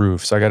my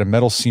roof. So I got a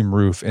metal seam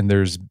roof and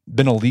there's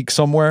been a leak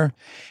somewhere.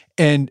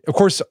 And of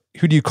course,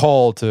 who do you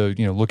call to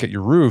look at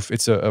your roof?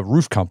 It's a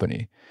roof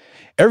company.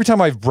 Every time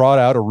I've brought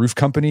out a roof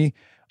company,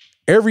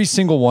 every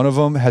single one of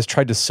them has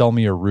tried to sell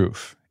me a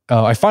roof.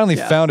 I finally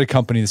found a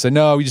company that said,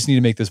 no, we just need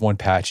to make this one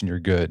patch and you're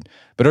good.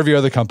 But every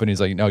other company is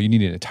like, no, you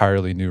need an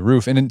entirely new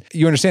roof. And then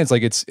you understand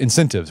it's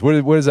incentives.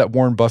 What is that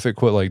Warren Buffett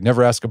quote? Like,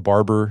 never ask a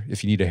barber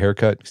if you need a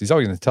haircut, because he's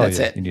always going to tell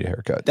you need a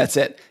haircut. That's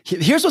it.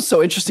 Here's what's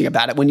so interesting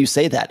about it when you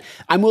say that.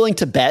 I'm willing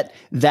to bet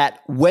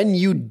that when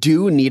you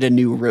do need a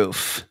new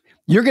roof,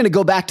 you're going to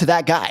go back to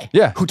that guy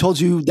who told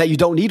you that you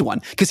don't need one,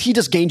 because he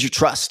just gained your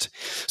trust.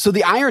 So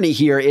the irony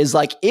here is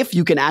if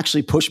you can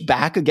actually push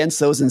back against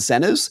those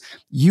incentives,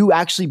 you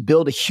actually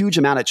build a huge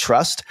amount of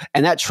trust.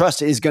 And that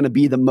trust is going to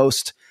be the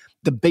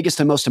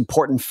biggest and most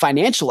important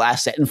financial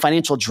asset and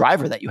financial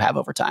driver that you have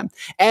over time.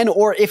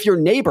 Or if your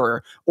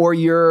neighbor or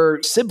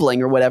your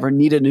sibling or whatever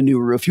needed a new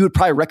roof, you would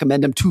probably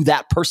recommend them to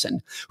that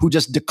person who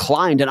just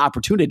declined an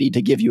opportunity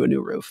to give you a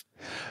new roof.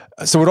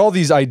 So what all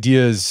these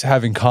ideas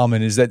have in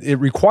common is that it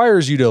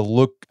requires you to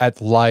look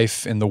at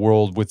life and the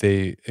world with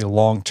a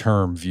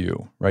long-term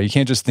view, right? You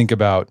can't just think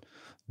about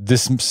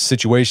this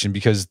situation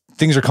because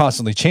things are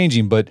constantly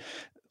changing, but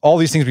all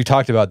these things we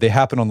talked about, they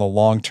happen on the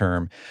long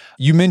term.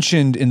 You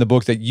mentioned in the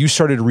book that you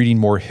started reading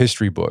more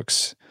history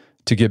books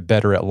to get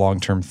better at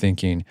long-term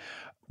thinking.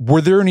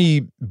 Were there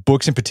any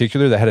books in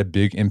particular that had a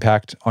big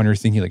impact on your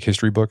thinking, like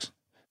history books?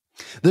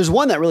 There's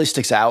one that really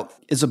sticks out.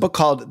 It's a book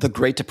called The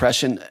Great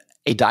Depression,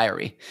 A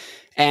Diary.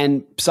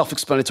 And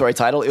self-explanatory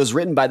title. It was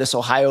written by this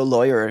Ohio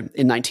lawyer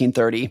in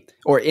 1930,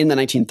 or in the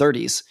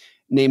 1930s,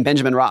 named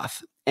Benjamin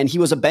Roth. And he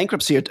was a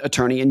bankruptcy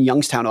attorney in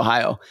Youngstown,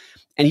 Ohio.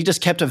 And he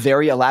just kept a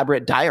very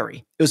elaborate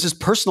diary. It was his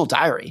personal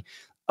diary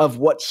of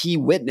what he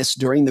witnessed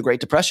during the Great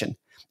Depression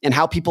and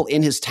how people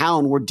in his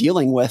town were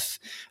dealing with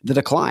the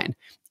decline.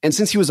 And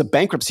since he was a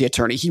bankruptcy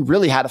attorney, he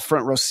really had a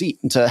front row seat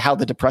into how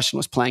the Depression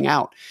was playing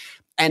out.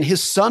 And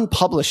his son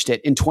published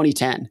it in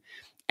 2010.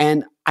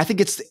 And I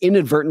think it's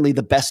inadvertently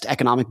the best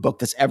economic book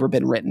that's ever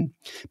been written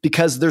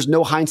because there's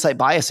no hindsight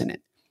bias in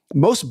it.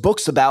 Most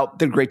books about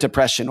the Great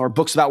Depression or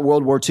books about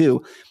World War II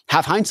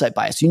have hindsight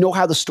bias. You know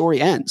how the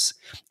story ends,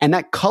 and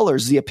that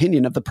colors the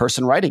opinion of the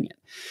person writing it.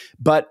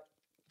 But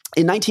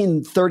in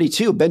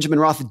 1932, Benjamin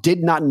Roth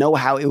did not know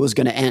how it was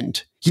going to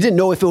end. He didn't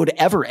know if it would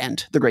ever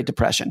end, the Great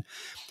Depression.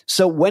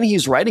 So when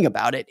he's writing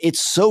about it, it's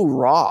so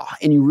raw,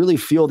 and you really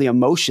feel the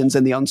emotions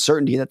and the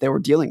uncertainty that they were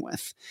dealing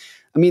with.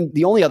 I mean,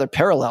 the only other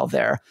parallel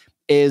there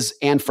is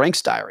Anne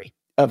Frank's diary.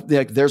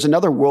 There's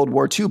another World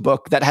War II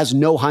book that has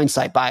no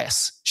hindsight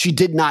bias. She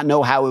did not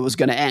know how it was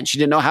going to end. She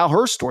didn't know how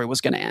her story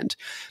was going to end.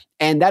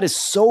 And that is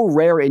so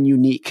rare and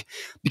unique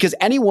because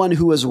anyone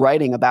who is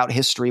writing about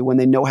history when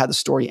they know how the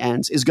story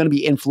ends is going to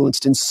be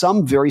influenced in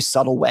some very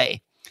subtle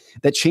way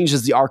that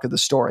changes the arc of the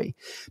story.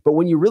 But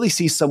when you really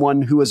see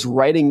someone who is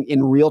writing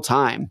in real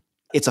time,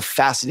 it's a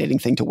fascinating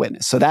thing to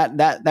witness. So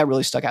that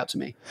really stuck out to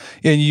me.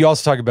 And you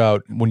also talk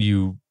about when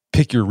you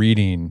pick your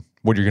reading,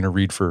 what you're going to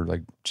read for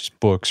like just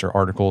books or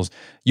articles,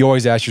 you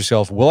always ask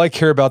yourself, will I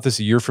care about this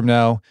a year from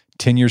now,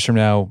 10 years from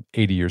now,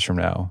 80 years from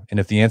now?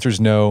 And if the answer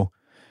is no,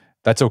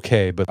 that's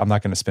okay, but I'm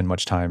not going to spend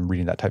much time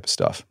reading that type of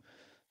stuff.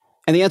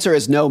 And the answer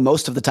is no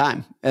most of the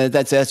time.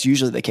 That's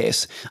usually the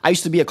case. I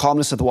used to be a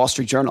columnist at the Wall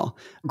Street Journal.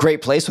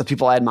 Great place with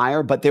people I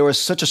admire, but there was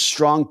such a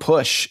strong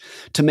push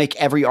to make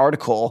every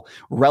article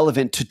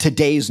relevant to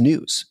today's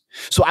news.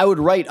 So I would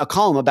write a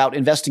column about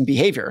investing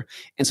behavior,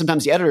 and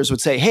sometimes the editors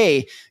would say,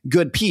 hey,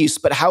 good piece,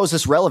 but how is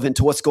this relevant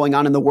to what's going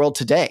on in the world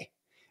today?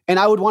 And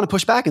I would want to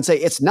push back and say,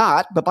 it's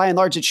not, but by and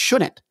large, it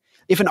shouldn't.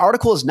 If an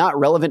article is not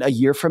relevant a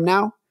year from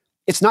now,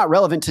 it's not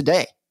relevant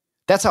today.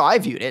 That's how I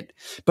viewed it.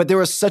 But there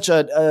was such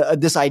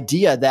this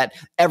idea that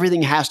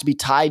everything has to be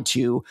tied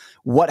to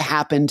what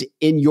happened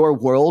in your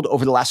world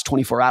over the last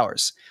 24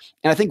 hours.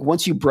 And I think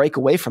once you break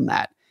away from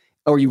that,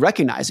 or you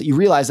recognize it, you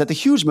realize that the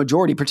huge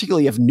majority,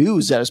 particularly of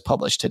news that is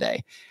published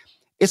today,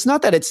 it's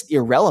not that it's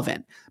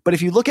irrelevant, but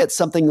if you look at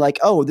something like,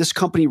 oh, this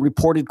company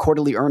reported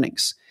quarterly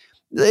earnings,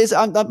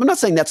 I'm not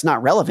saying that's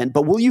not relevant,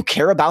 but will you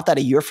care about that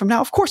a year from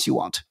now? Of course you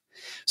won't.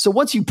 So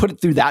once you put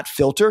it through that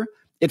filter,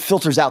 it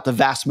filters out the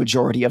vast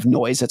majority of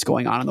noise that's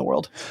going on in the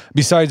world.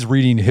 Besides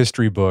reading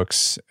history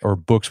books or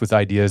books with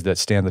ideas that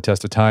stand the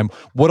test of time,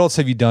 what else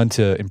have you done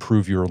to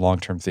improve your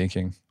long-term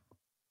thinking?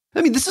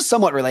 I mean, this is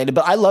somewhat related,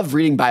 but I love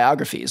reading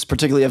biographies,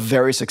 particularly of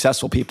very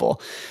successful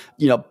people,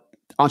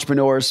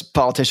 entrepreneurs,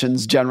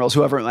 politicians, generals,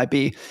 whoever it might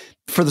be,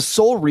 for the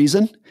sole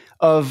reason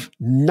of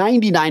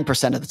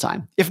 99% of the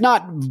time, if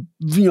not,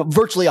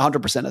 virtually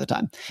 100% of the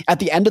time. At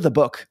the end of the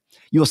book,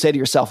 you will say to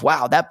yourself,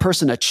 wow, that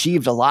person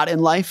achieved a lot in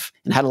life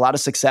and had a lot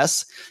of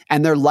success,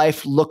 and their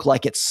life looked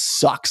like it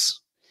sucks.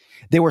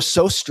 They were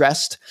so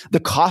stressed. The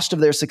cost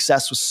of their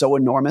success was so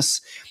enormous.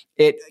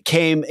 It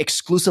came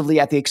exclusively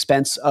at the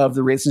expense of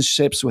the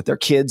relationships with their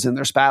kids and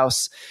their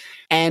spouse.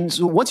 And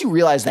so once you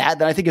realize that,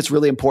 then I think it's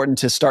really important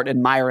to start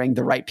admiring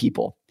the right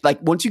people. Like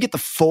once you get the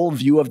full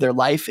view of their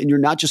life and you're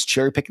not just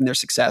cherry picking their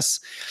success,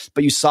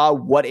 but you saw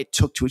what it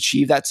took to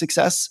achieve that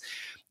success,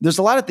 there's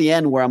a lot at the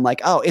end where I'm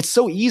like, oh, it's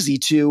so easy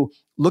to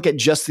look at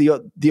just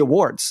the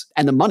awards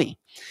and the money.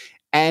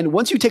 And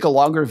once you take a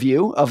longer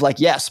view of like,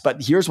 yes,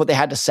 but here's what they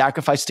had to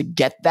sacrifice to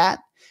get that.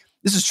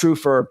 This is true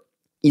for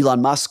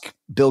Elon Musk,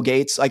 Bill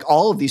Gates, like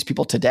all of these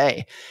people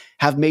today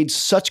have made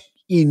such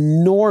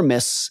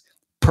enormous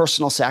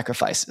personal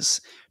sacrifices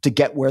to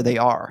get where they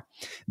are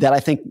that I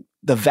think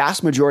the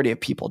vast majority of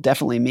people,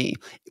 definitely me,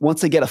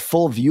 once they get a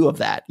full view of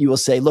that, you will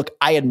say, look,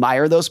 I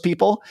admire those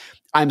people.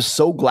 I'm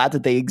so glad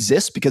that they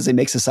exist because they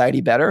make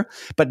society better,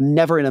 but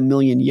never in a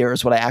million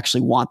years would I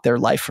actually want their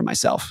life for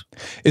myself.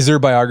 Is there a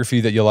biography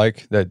that you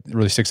like that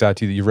really sticks out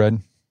to you that you've read?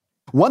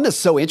 One that's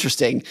so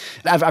interesting,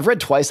 I've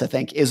read twice, I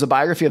think, is a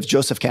biography of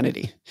Joseph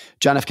Kennedy,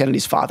 John F.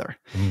 Kennedy's father.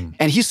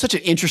 And he's such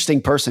an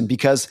interesting person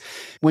because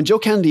when Joe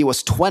Kennedy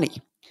was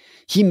 20,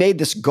 he made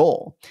this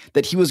goal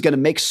that he was going to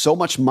make so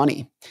much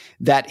money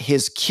that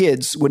his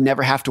kids would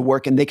never have to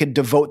work and they could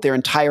devote their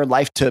entire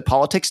life to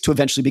politics to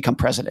eventually become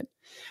president.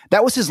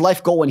 That was his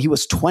life goal when he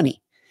was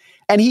 20.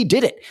 And he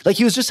did it. Like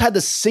he was just had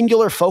this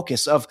singular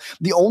focus of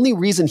the only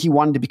reason he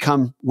wanted to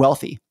become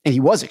wealthy, and he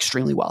was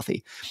extremely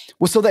wealthy,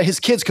 was so that his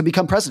kids could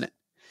become president.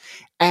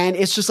 And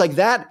it's just like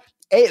that.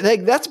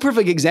 That's a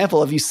perfect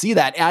example of you see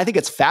that. And I think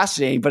it's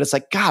fascinating, but it's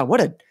like, God,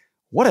 what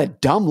a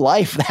dumb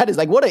life that is.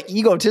 Like what an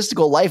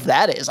egotistical life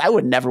that is. I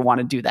would never want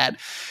to do that.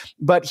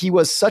 But he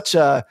was such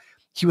an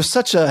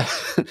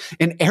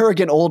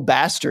arrogant old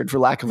bastard, for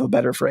lack of a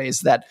better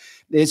phrase, that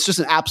it's just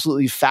an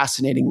absolutely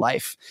fascinating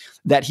life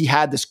that he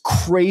had this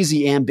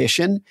crazy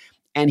ambition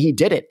and he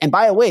did it. And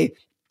by the way,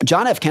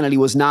 John F. Kennedy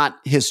was not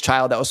his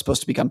child that was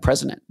supposed to become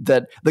president.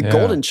 The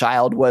golden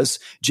child was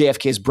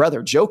JFK's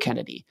brother, Joe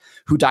Kennedy,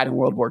 who died in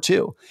World War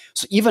II.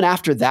 So even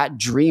after that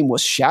dream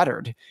was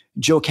shattered,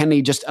 Joe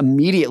Kennedy just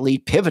immediately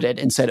pivoted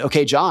and said,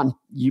 okay, John,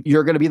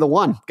 you're going to be the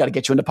one. Got to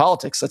get you into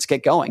politics. Let's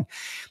get going.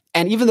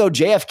 And even though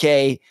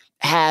JFK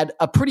had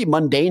a pretty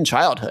mundane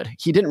childhood.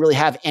 He didn't really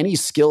have any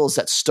skills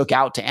that stuck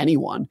out to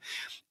anyone.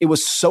 It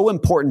was so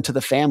important to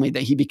the family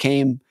that he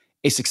became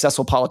a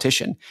successful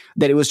politician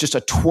that it was just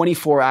a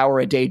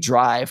 24-hour-a-day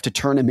drive to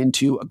turn him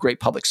into a great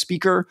public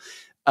speaker,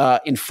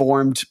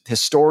 informed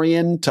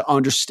historian to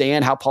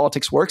understand how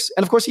politics works.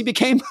 And of course, he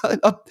became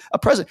a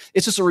president.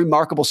 It's just a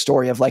remarkable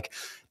story of like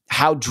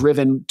how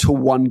driven to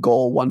one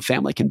goal one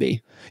family can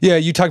be. Yeah,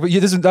 you talked about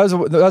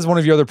that was one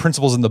of your other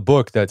principles in the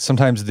book, that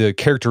sometimes the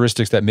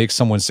characteristics that make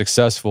someone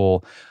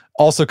successful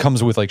also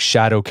comes with like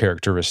shadow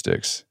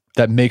characteristics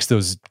that makes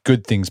those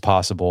good things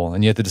possible.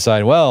 And you have to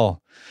decide,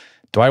 well,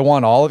 do I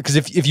want all of it? Because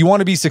if you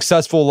want to be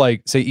successful,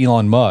 like say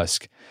Elon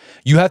Musk,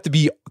 you have to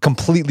be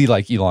completely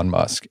like Elon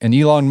Musk. And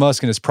Elon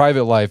Musk in his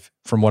private life,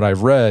 from what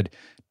I've read,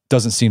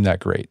 doesn't seem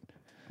that great.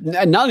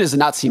 Not only does it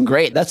not seem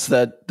great, that's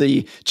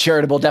the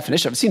charitable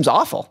definition of it. It seems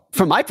awful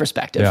from my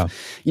perspective. Yeah.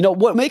 You know,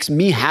 what makes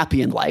me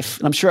happy in life,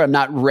 and I'm sure I'm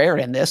not rare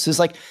in this, is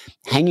like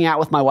hanging out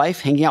with my wife,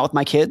 hanging out with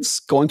my kids,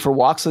 going for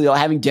walks,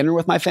 having dinner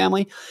with my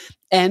family.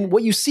 And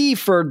what you see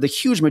for the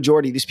huge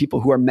majority of these people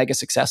who are mega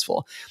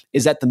successful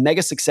is that the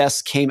mega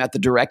success came at the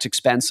direct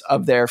expense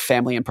of their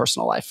family and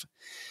personal life.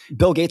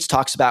 Bill Gates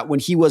talks about when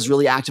he was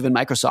really active in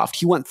Microsoft,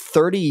 he went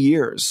 30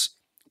 years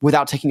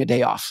without taking a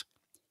day off.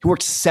 He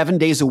worked 7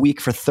 days a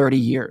week for 30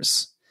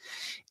 years.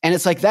 And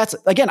it's like, that's,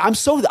 again, I'm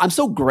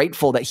so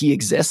grateful that he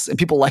exists and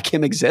people like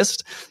him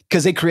exist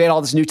because they create all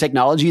this new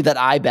technology that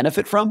I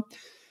benefit from.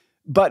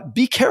 But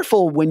be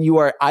careful when you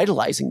are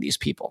idolizing these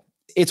people.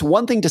 It's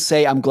one thing to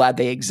say, I'm glad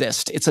they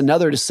exist. It's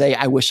another to say,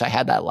 I wish I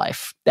had that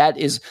life. That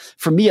is,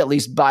 for me at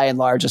least, by and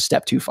large, a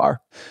step too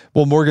far.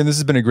 Well, Morgan, this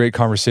has been a great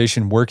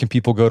conversation. Where can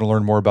people go to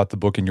learn more about the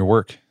book and your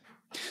work?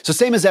 So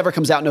Same as Ever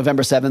comes out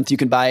November 7th. You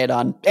can buy it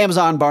on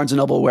Amazon, Barnes &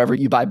 Noble, wherever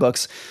you buy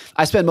books.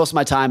 I spend most of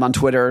my time on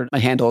Twitter. My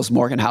handle is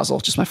Morgan Housel,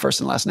 just my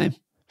first and last name.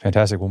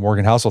 Fantastic. Well,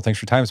 Morgan Housel, thanks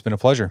for your time. It's been a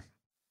pleasure.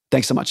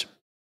 Thanks so much.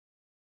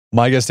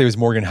 My guest today was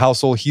Morgan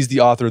Housel. He's the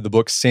author of the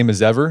book Same as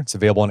Ever. It's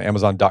available on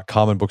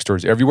Amazon.com and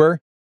bookstores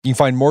everywhere. You can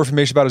find more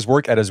information about his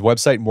work at his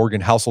website,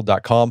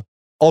 morganhousel.com.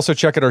 Also,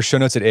 check out our show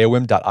notes at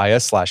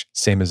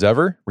aom.is/sameasever,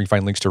 where you can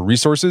find links to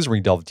resources where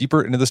you can delve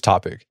deeper into this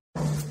topic.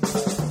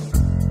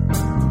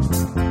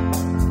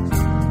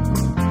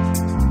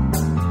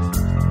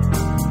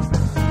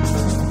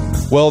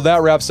 Well,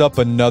 that wraps up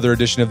another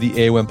edition of the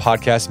AOM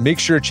podcast. Make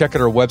sure to check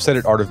out our website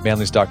at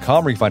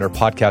artofmanliness.com, where you can find our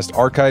podcast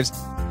archives,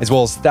 as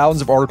well as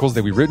thousands of articles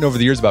that we've written over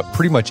the years about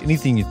pretty much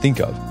anything you think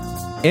of.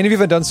 And if you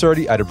haven't done so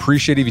already, I'd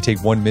appreciate it if you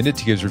take 1 minute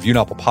to give us a review on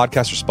Apple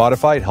Podcasts or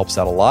Spotify. It helps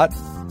out a lot.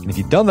 And if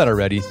you've done that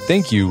already,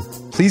 thank you.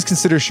 Please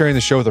consider sharing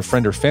the show with a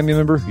friend or family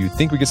member who you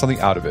think would get something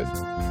out of it.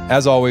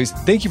 As always,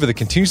 thank you for the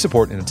continued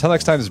support. And until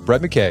next time, this is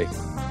Brett McKay,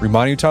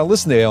 reminding you to not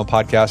listen to the AOM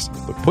podcast,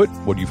 but put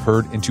what you've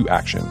heard into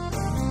action.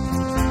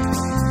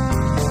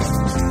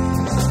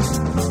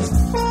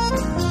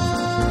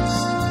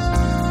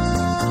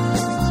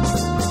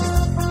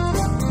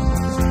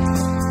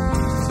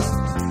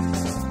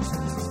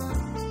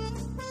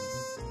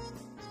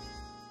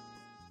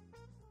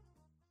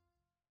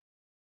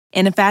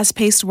 In a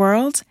fast-paced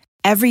world,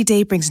 every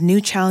day brings new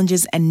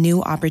challenges and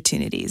new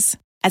opportunities.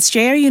 At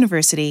Strayer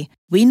University,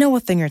 we know a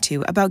thing or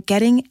two about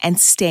getting and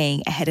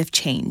staying ahead of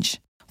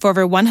change. For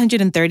over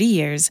 130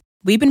 years,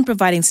 we've been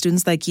providing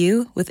students like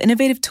you with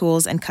innovative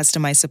tools and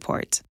customized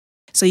support,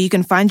 so you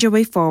can find your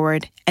way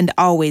forward and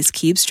always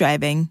keep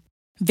striving.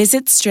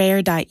 Visit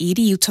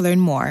strayer.edu to learn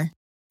more.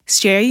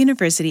 Strayer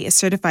University is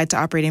certified to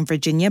operate in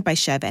Virginia by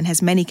Chev and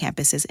has many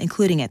campuses,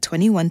 including at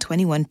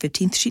 2121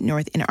 15th Street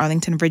North in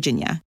Arlington,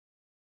 Virginia.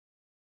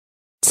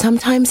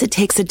 Sometimes it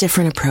takes a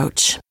different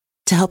approach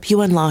to help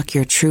you unlock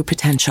your true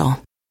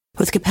potential.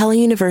 With Capella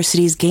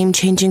University's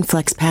game-changing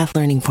FlexPath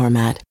learning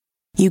format,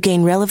 you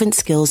gain relevant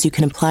skills you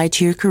can apply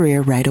to your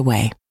career right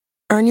away.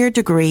 Earn your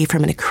degree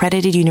from an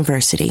accredited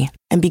university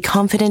and be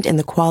confident in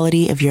the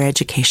quality of your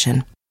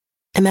education.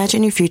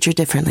 Imagine your future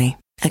differently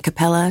at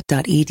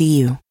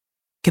capella.edu.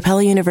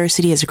 Capella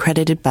University is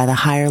accredited by the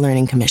Higher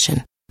Learning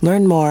Commission.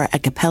 Learn more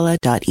at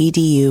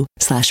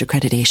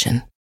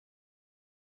capella.edu/accreditation.